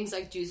things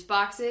like juice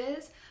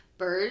boxes.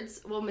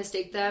 Birds will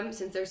mistake them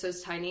since they're so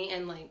tiny,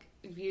 and, like,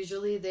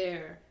 usually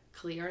they're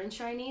clear and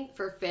shiny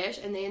for fish,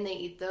 and then they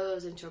eat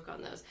those and choke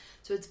on those.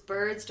 So it's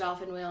birds,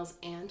 dolphin, whales,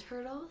 and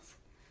turtles.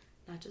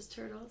 Not just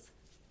turtles.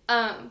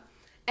 And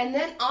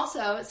then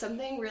also,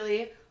 something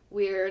really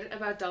weird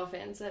about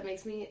dolphins that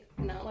makes me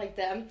not like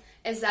them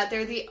is that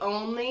they're the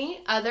only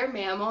other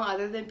mammal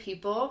other than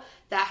people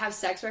that have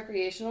sex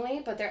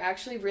recreationally, but they're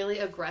actually really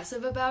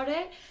aggressive about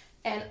it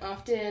and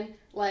often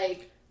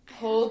like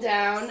pull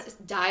down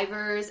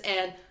divers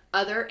and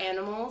other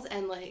animals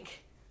and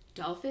like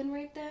dolphin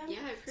rape them. Yeah,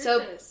 I've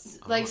heard this.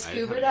 Like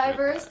scuba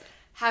divers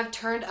have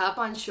turned up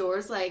on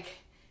shores like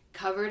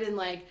covered in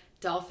like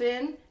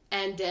dolphin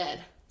and dead.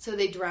 So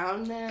they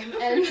drown them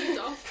and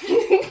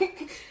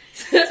dolphin.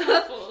 That's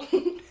awful.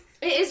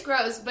 It is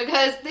gross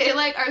because they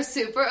like are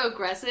super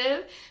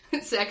aggressive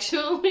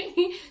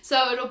sexually.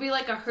 So it'll be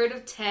like a herd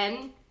of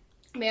 10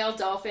 male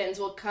dolphins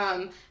will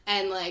come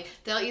and like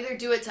they'll either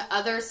do it to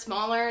other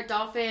smaller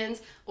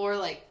dolphins or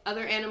like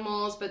other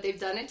animals, but they've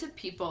done it to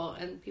people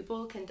and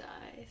people can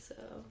die. So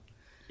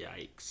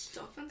yikes.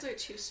 Dolphins are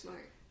too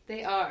smart.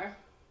 They are.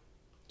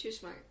 Too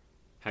smart.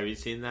 Have you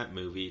seen that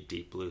movie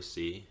Deep Blue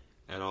Sea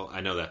at all?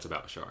 I know that's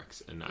about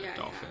sharks and not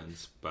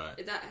dolphins, but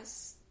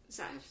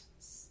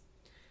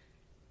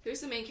who's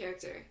the main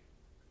character?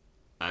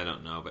 I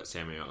don't know, but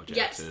Samuel L.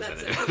 Jackson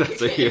is in it. it.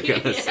 That's what you're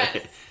gonna Yes.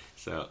 say.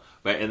 So,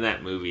 but in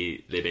that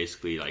movie, they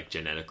basically like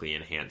genetically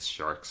enhance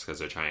sharks because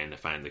they're trying to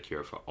find the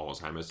cure for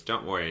Alzheimer's.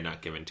 Don't worry, I'm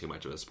not giving too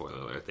much of a spoiler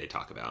alert. They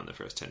talk about in the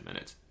first 10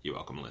 minutes. You're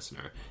welcome,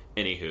 listener.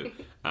 Anywho,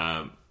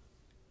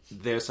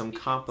 there's some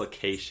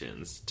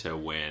complications to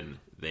when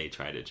they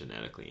try to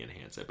genetically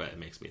enhance it, but it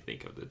makes me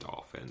think of the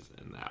dolphins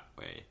in that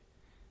way.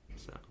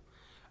 So,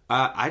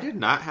 I did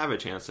not have a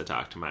chance to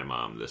talk to my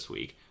mom this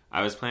week.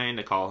 I was planning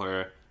to call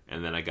her,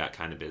 and then I got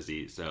kind of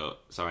busy. So,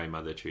 sorry,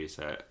 Mother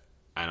Teresa.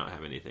 I don't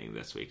have anything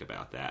this week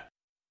about that.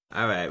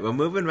 All right, we're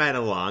moving right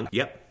along.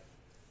 Yep,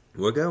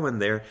 we're going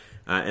there.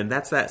 And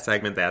that's that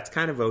segment that's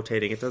kind of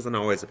rotating. It doesn't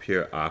always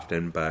appear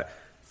often, but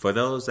for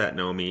those that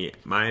know me,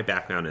 my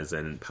background is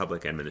in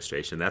public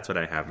administration. That's what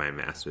I have my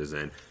master's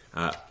in.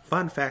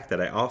 Fun fact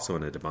that I also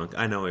want to debunk.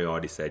 I know we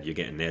already said you're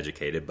getting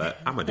educated, but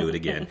I'm going to do it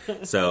again.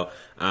 So,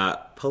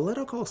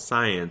 political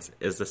science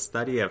is the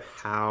study of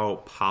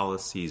how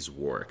policies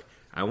work.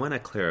 I want to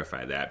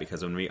clarify that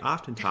because when we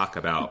often talk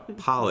about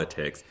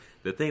politics,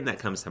 the thing that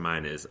comes to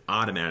mind is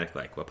automatic,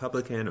 like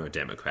Republican or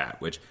Democrat,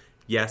 which,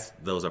 yes,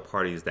 those are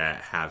parties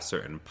that have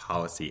certain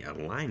policy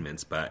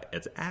alignments, but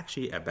it's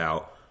actually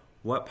about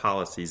what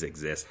policies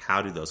exist,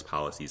 how do those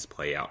policies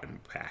play out in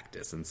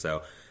practice. And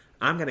so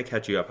I'm going to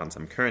catch you up on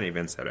some current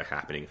events that are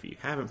happening if you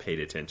haven't paid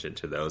attention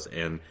to those,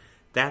 and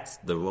that's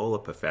the role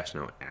of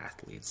professional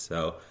athletes.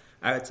 So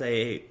I would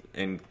say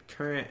in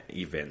current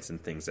events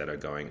and things that are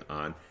going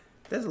on,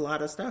 there's a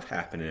lot of stuff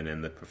happening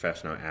in the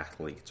professional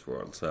athletes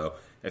world. So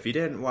if you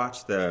didn't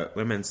watch the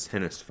women's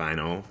tennis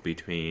final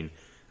between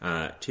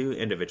two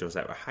individuals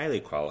that were highly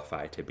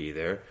qualified to be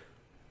there,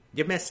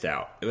 you missed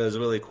out. It was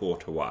really cool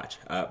to watch.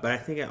 But I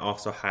think it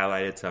also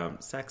highlighted some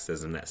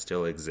sexism that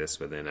still exists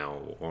within our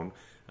world.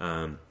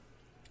 And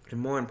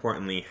more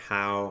importantly,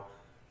 how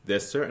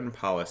there's certain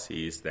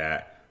policies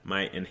that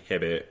might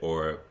inhibit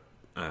or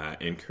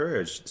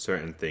encourage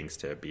certain things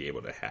to be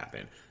able to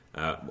happen.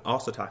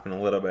 Also talking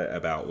a little bit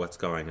about what's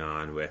going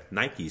on with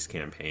Nike's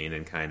campaign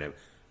and kind of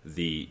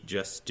the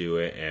just do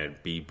it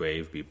and be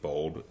brave, be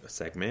bold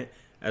segment,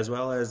 as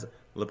well as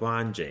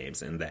LeBron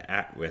James and the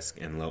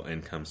at-risk and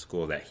low-income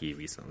school that he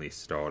recently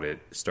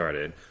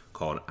started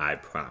called I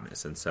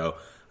Promise. And so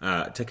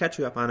to catch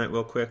you up on it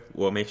real quick,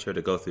 we'll make sure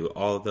to go through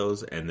all of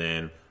those and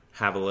then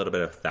have a little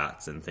bit of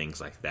thoughts and things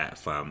like that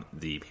from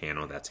the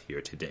panel that's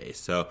here today.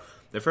 So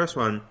the first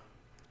one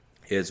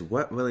is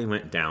what really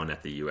went down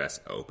at the U.S.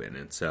 Open.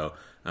 And so,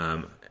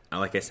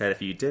 like I said,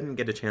 if you didn't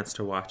get a chance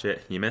to watch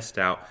it, you missed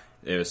out.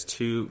 There was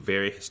two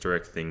very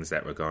historic things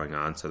that were going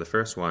on. So the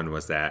first one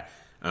was that,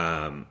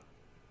 I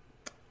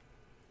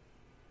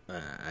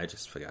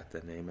just forgot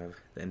the name of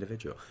the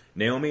individual.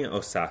 Naomi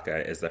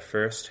Osaka is the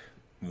first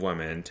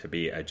woman to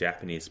be a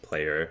Japanese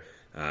player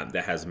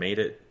that has made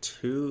it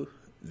to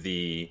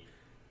the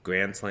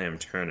Grand Slam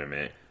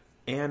tournament,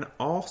 and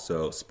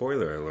also,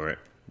 spoiler alert,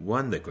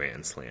 won the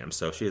Grand Slam.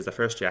 So she is the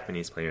first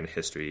Japanese player in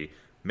history,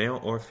 male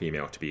or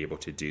female, to be able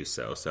to do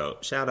so. So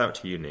shout out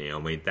to you,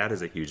 Naomi. That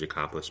is a huge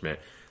accomplishment.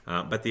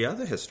 But the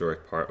other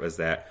historic part was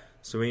that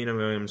Serena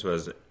Williams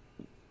was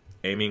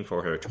aiming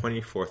for her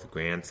 24th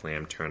Grand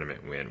Slam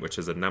tournament win, which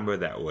is a number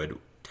that would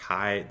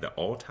tie the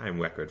all-time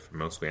record for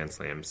most Grand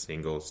Slam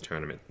singles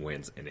tournament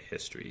wins in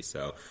history.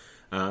 So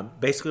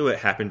basically what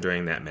happened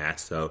during that match,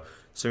 so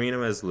Serena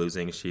was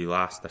losing. She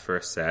lost the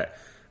first set,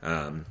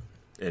 and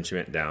she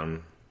went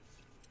down.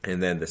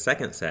 And then the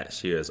second set,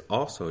 she was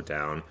also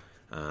down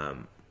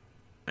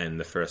in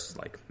the first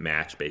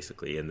match,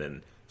 basically. And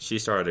then she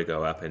started to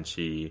go up, and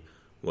she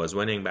was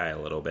winning by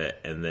a little bit.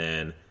 And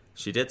then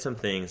she did some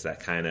things that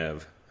kind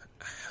of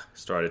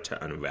started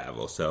to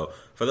unravel. So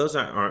for those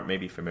that aren't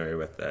maybe familiar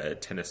with the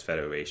Tennis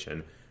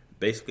Federation,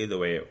 basically the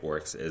way it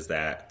works is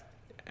that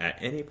at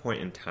any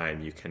point in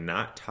time, you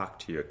cannot talk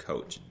to your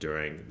coach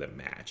during the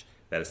match.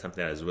 That is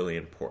something that is really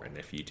important.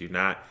 If you do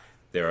not,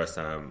 there are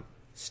some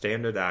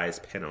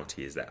standardized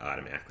penalties that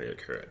automatically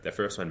occur. The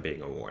first one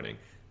being a warning.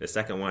 The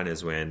second one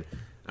is when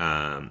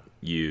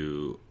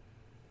you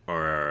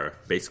are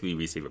basically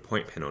receive a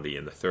point penalty,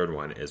 and the third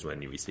one is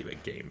when you receive a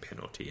game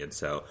penalty. And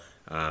so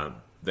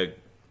the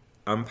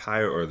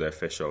umpire or the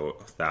official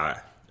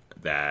thought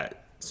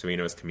that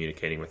Serena was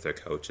communicating with her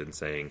coach and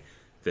saying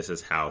this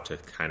is how to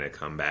kind of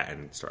combat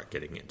and start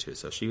getting into.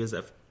 So she was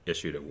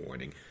issued a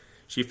warning.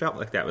 She felt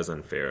like that was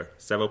unfair.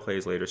 Several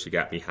plays later, she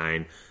got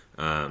behind,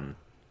 and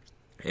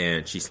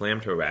she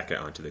slammed her racket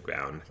onto the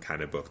ground,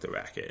 kind of broke the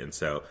racket. And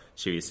so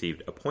she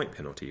received a point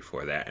penalty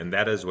for that. And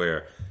that is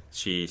where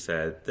she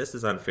said, this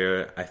is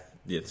unfair.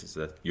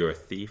 You're a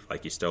thief.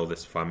 You stole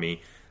this from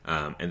me.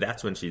 And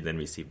that's when she then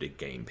received a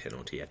game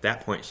penalty. At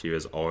that point, she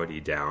was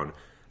already down.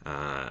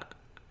 I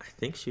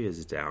think she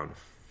was down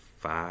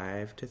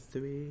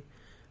 5-3.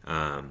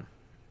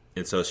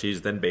 And so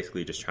she's then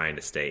basically just trying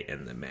to stay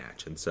in the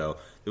match. And so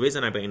the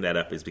reason I bring that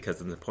up is because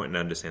it's important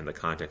to understand the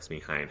context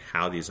behind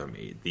how these are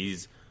made.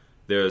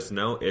 There's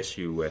no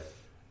issue with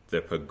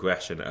the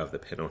progression of the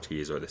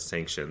penalties or the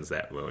sanctions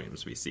that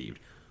Williams received.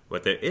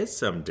 What there is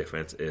some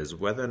difference is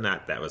whether or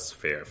not that was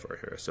fair for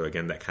her. So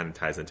again, that kind of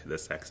ties into the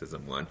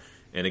sexism one.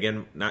 And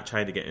again, not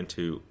trying to get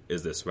into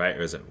is this right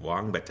or is it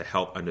wrong, but to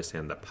help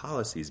understand the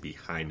policies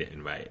behind it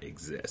and why it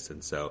exists.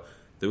 And so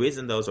the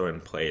reason those are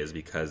in play is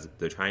because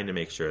they're trying to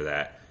make sure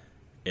that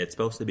it's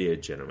supposed to be a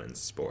gentleman's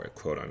sport,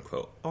 quote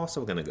unquote. Also,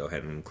 we're going to go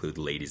ahead and include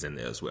ladies in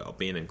there as well,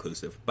 being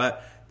inclusive.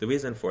 But the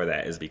reason for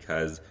that is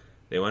because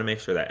they want to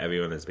make sure that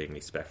everyone is being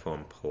respectful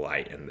and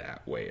polite in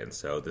that way. And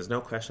so there's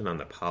no question on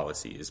the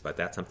policies, but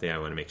that's something I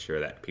want to make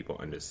sure that people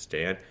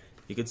understand.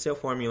 You can still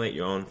formulate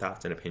your own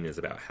thoughts and opinions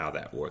about how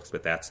that works,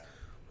 but that's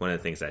one of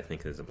the things I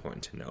think is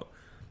important to note.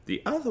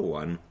 The other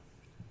one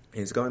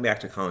is going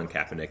back to Colin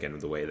Kaepernick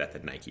and the way that the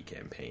Nike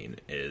campaign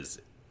is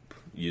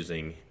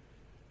using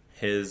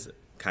his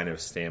kind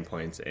of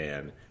standpoints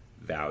and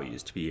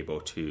values to be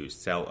able to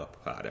sell a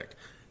product.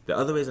 The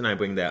other reason I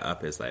bring that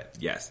up is that,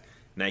 yes,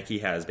 Nike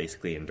has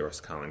basically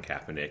endorsed Colin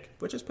Kaepernick,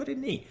 which is pretty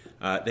neat.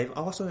 They've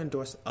also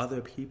endorsed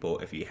other people.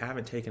 If you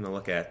haven't taken a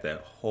look at the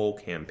whole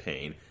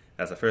campaign,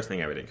 that's the first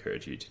thing I would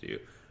encourage you to do.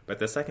 But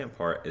the second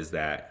part is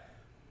that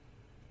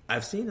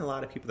I've seen a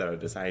lot of people that are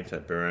deciding to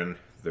burn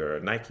their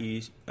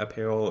Nike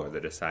apparel, or they're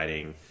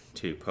deciding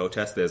to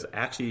protest. There's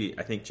actually,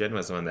 I think Jen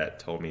was the one that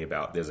told me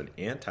about, there's an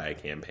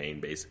anti-campaign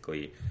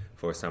basically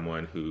for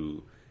someone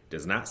who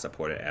does not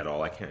support it at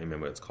all. I can't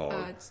remember what it's called.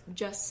 It's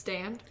Just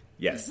Stand.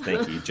 Yes,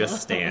 thank you.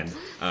 Just Stand.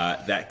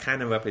 That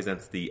kind of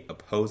represents the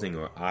opposing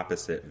or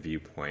opposite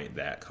viewpoint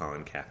that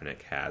Colin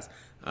Kaepernick has.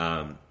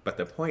 But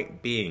the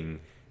point being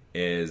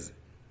is,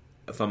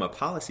 from a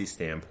policy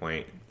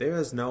standpoint, there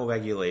is no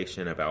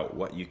regulation about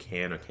what you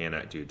can or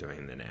cannot do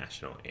during the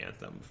national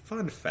anthem.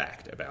 Fun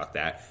fact about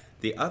that.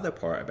 The other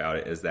part about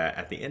it is that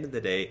at the end of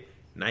the day,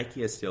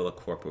 Nike is still a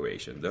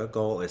corporation. Their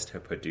goal is to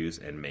produce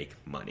and make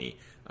money.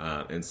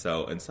 And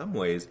so in some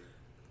ways,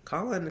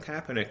 Colin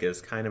Kaepernick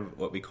is kind of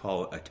what we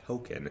call a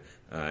token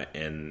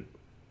in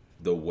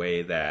the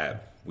way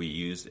that we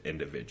use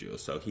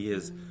individuals. So he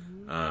is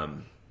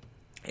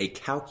a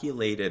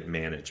calculated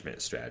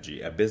management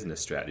strategy, a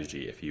business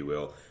strategy, if you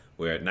will,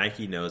 where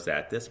Nike knows that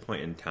at this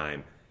point in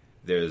time,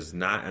 there's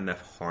not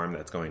enough harm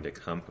that's going to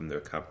come from their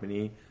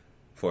company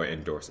for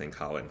endorsing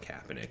Colin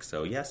Kaepernick.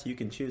 So yes, you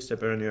can choose to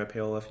burn your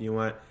apparel if you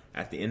want.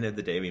 At the end of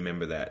the day,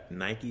 remember that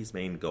Nike's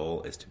main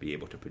goal is to be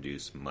able to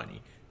produce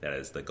money. That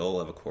is the goal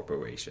of a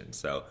corporation.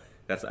 So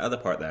that's the other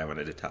part that I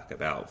wanted to talk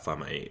about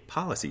from a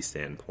policy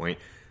standpoint.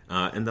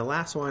 And the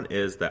last one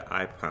is the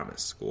I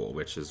Promise School,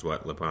 which is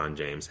what LeBron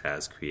James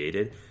has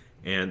created.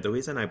 And the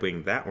reason I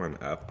bring that one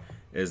up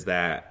is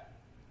that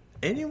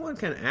anyone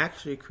can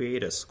actually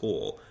create a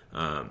school,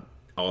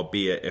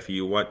 albeit if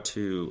you want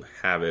to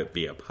have it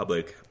be a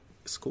public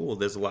school,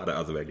 there's a lot of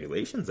other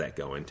regulations that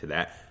go into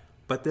that.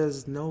 But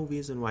there's no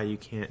reason why you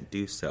can't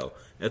do so.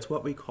 It's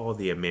what we call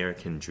the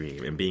American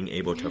dream and being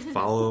able to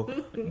follow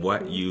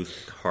what your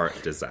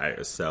heart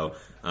desires. So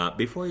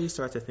before you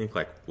start to think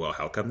like, well,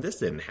 how come this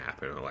didn't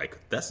happen? Or like,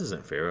 this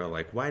isn't fair. Or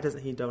like, why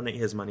doesn't he donate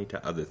his money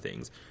to other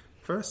things?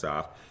 First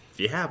off, if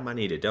you have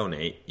money to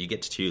donate, you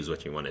get to choose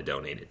what you want to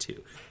donate it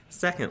to.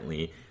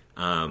 Secondly,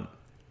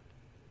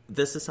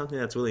 this is something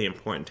that's really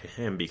important to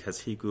him because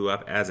he grew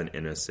up as an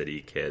inner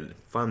city kid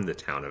from the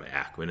town of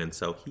Akron, and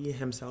so he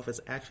himself is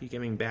actually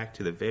giving back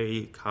to the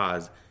very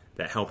cause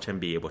that helped him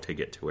be able to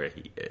get to where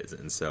he is.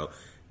 And so,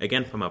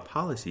 again, from a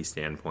policy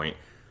standpoint,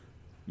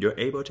 you're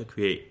able to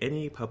create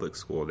any public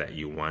school that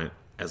you want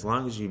as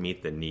long as you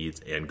meet the needs.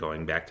 And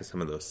going back to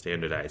some of those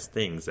standardized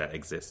things that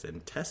exist in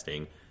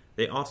testing,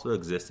 they also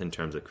exist in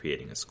terms of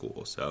creating a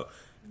school. So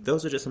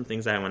those are just some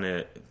things I want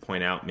to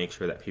point out, make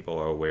sure that people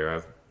are aware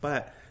of.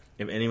 But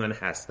if anyone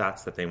has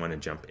thoughts that they want to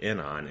jump in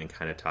on and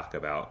kind of talk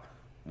about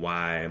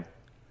why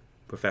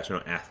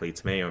professional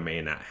athletes may or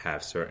may not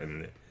have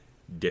certain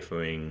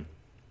differing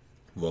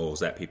roles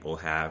that people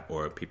have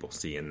or people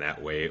see in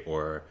that way,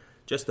 or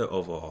just their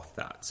overall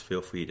thoughts,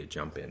 feel free to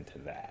jump into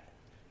that.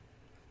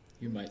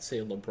 You might say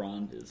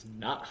LeBron is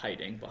not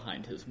hiding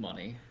behind his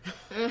money.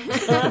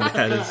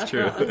 That is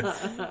true.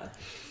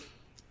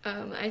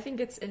 I think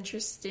it's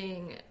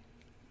interesting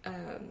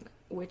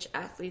which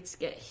athletes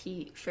get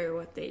heat for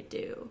what they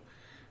do,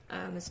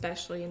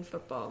 especially in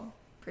football.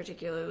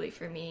 Particularly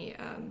for me,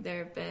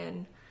 there have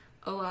been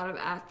a lot of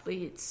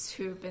athletes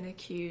who have been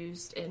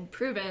accused and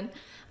proven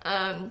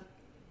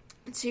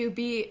to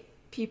beat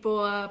people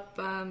up,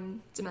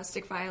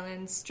 domestic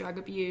violence, drug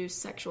abuse,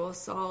 sexual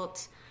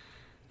assault,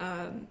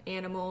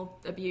 animal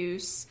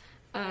abuse,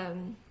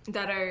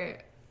 that are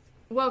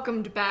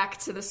welcomed back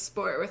to the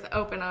sport with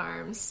open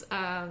arms.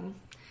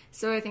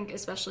 So I think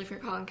especially for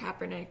Colin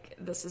Kaepernick,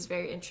 this is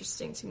very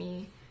interesting to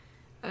me.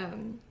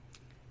 And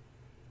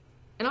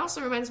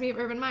also reminds me of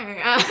Urban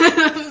Meyer,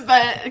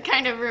 but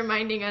kind of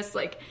reminding us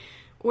like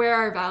where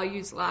our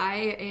values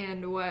lie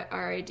and what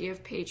our idea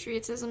of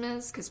patriotism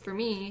is. Because for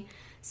me,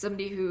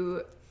 somebody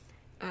who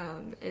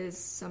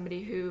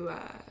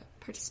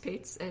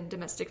participates in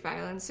domestic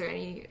violence or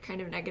any kind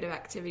of negative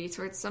activity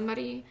towards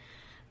somebody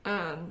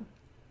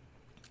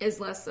is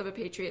less of a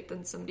patriot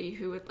than somebody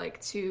who would like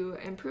to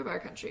improve our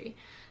country.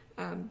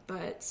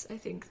 But I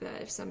think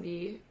that if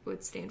somebody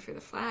would stand for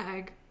the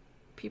flag,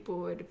 people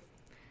would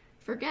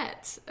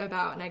forget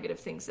about negative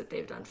things that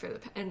they've done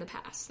in the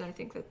past. And I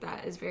think that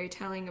that is very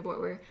telling of what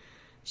we're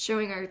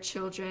showing our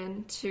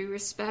children to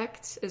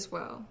respect as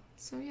well.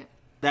 So, yeah.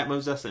 That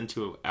moves us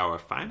into our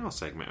final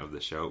segment of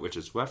the show, which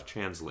is Rough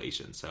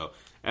Translation. So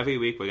every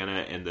week we're going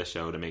to end the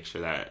show to make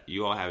sure that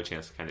you all have a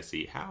chance to kind of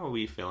see how are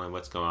we feeling,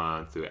 what's going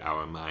on through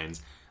our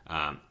minds,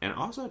 and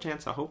also a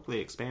chance to hopefully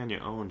expand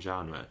your own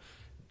genre.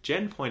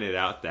 Jen pointed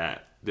out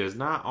that there's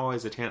not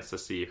always a chance to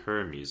see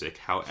her music.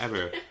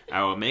 However,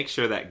 I will make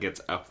sure that gets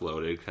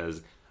uploaded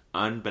because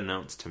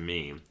unbeknownst to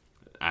me,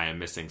 I am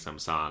missing some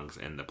songs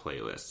in the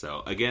playlist.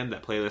 So again,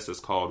 that playlist is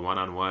called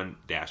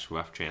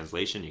One-on-One-Rough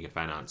Translation. You can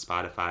find it on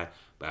Spotify,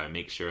 but I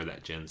make sure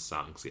that Jen's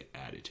songs get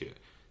added to it.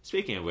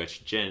 Speaking of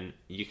which, Jen,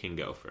 you can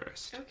go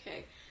first.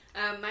 Okay.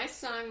 My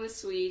song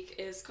this week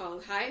is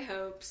called High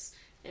Hopes,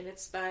 and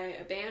it's by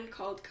a band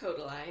called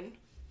Codaline.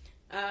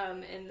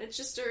 And it's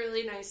just a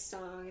really nice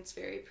song. It's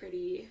very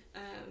pretty.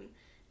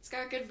 It's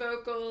got good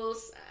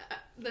vocals.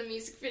 The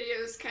music video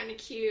is kind of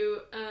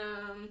cute.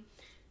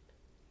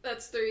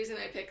 That's the reason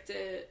I picked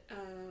it.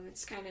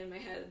 It's kind of in my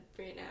head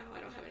right now. I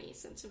don't have any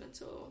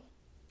sentimental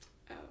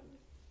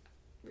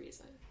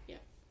reason. Yeah.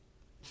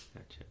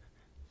 Gotcha.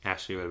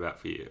 Ashley, what about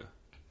for you?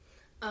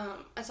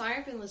 A song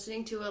I've been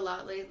listening to a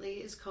lot lately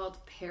is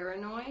called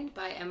Paranoid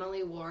by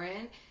Emily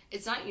Warren.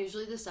 It's not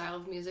usually the style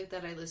of music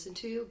that I listen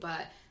to,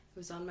 but it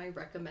was on my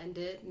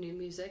recommended new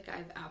music. I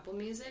have Apple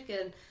Music,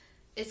 and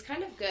it's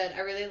kind of good. I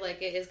really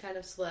like it. It's kind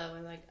of slow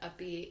and like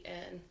upbeat,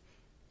 and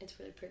it's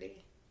really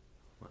pretty.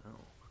 Wow.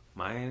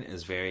 Mine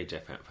is very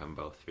different from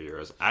both of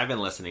yours. I've been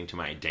listening to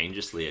my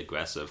Dangerously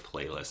Aggressive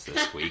playlist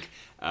this week.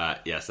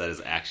 Yes, that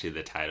is actually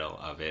the title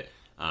of it.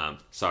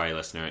 Sorry,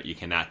 listener, you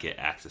cannot get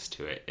access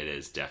to it. It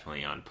is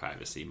definitely on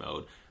privacy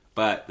mode.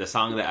 But the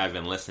song that I've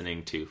been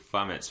listening to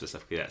from it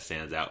specifically that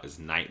stands out is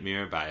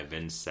Nightmare by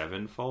Avenged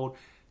Sevenfold.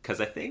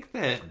 Because I think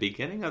the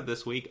beginning of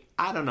this week,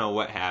 I don't know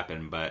what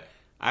happened, but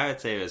I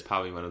would say it was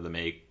probably one of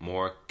the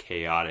more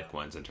chaotic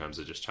ones in terms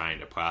of just trying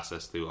to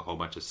process through a whole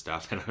bunch of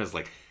stuff. And I was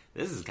like,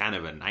 this is kind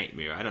of a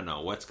nightmare. I don't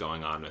know what's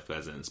going on with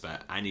residents,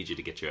 but I need you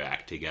to get your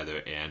act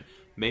together and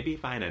maybe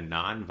find a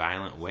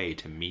non-violent way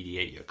to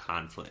mediate your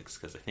conflicts,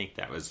 because I think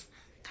that was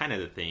kind of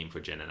the theme for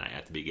Jen and I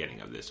at the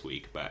beginning of this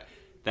week. But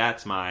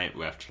that's my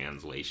rough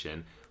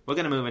translation. We're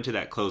going to move into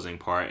that closing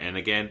part, and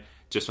again,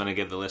 just want to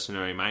give the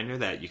listener a reminder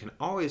that you can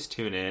always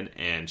tune in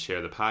and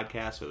share the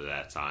podcast, whether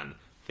that's on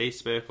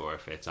Facebook or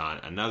if it's on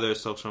another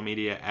social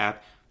media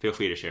app. Feel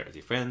free to share it with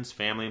your friends,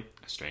 family,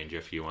 a stranger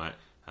if you want.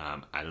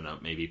 I don't know,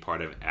 maybe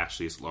part of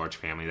Ashley's large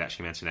family that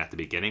she mentioned at the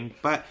beginning.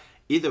 But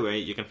either way,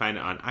 you can find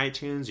it on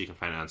iTunes, you can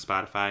find it on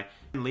Spotify,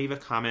 and leave a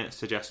comment,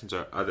 suggestions,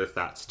 or other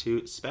thoughts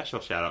too. Special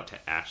shout out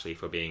to Ashley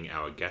for being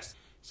our guest.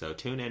 So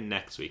tune in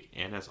next week,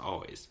 and as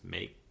always,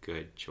 make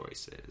good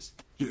choices.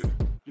 Yeah.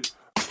 Yeah.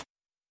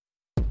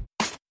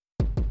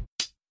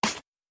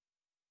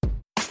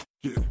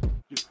 Yeah.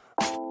 Yeah.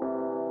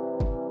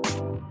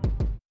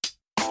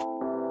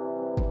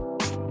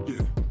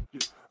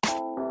 Yeah.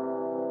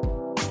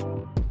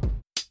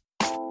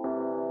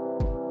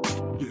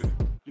 Yeah.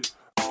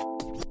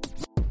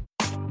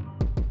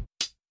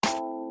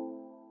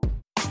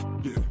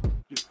 Yeah.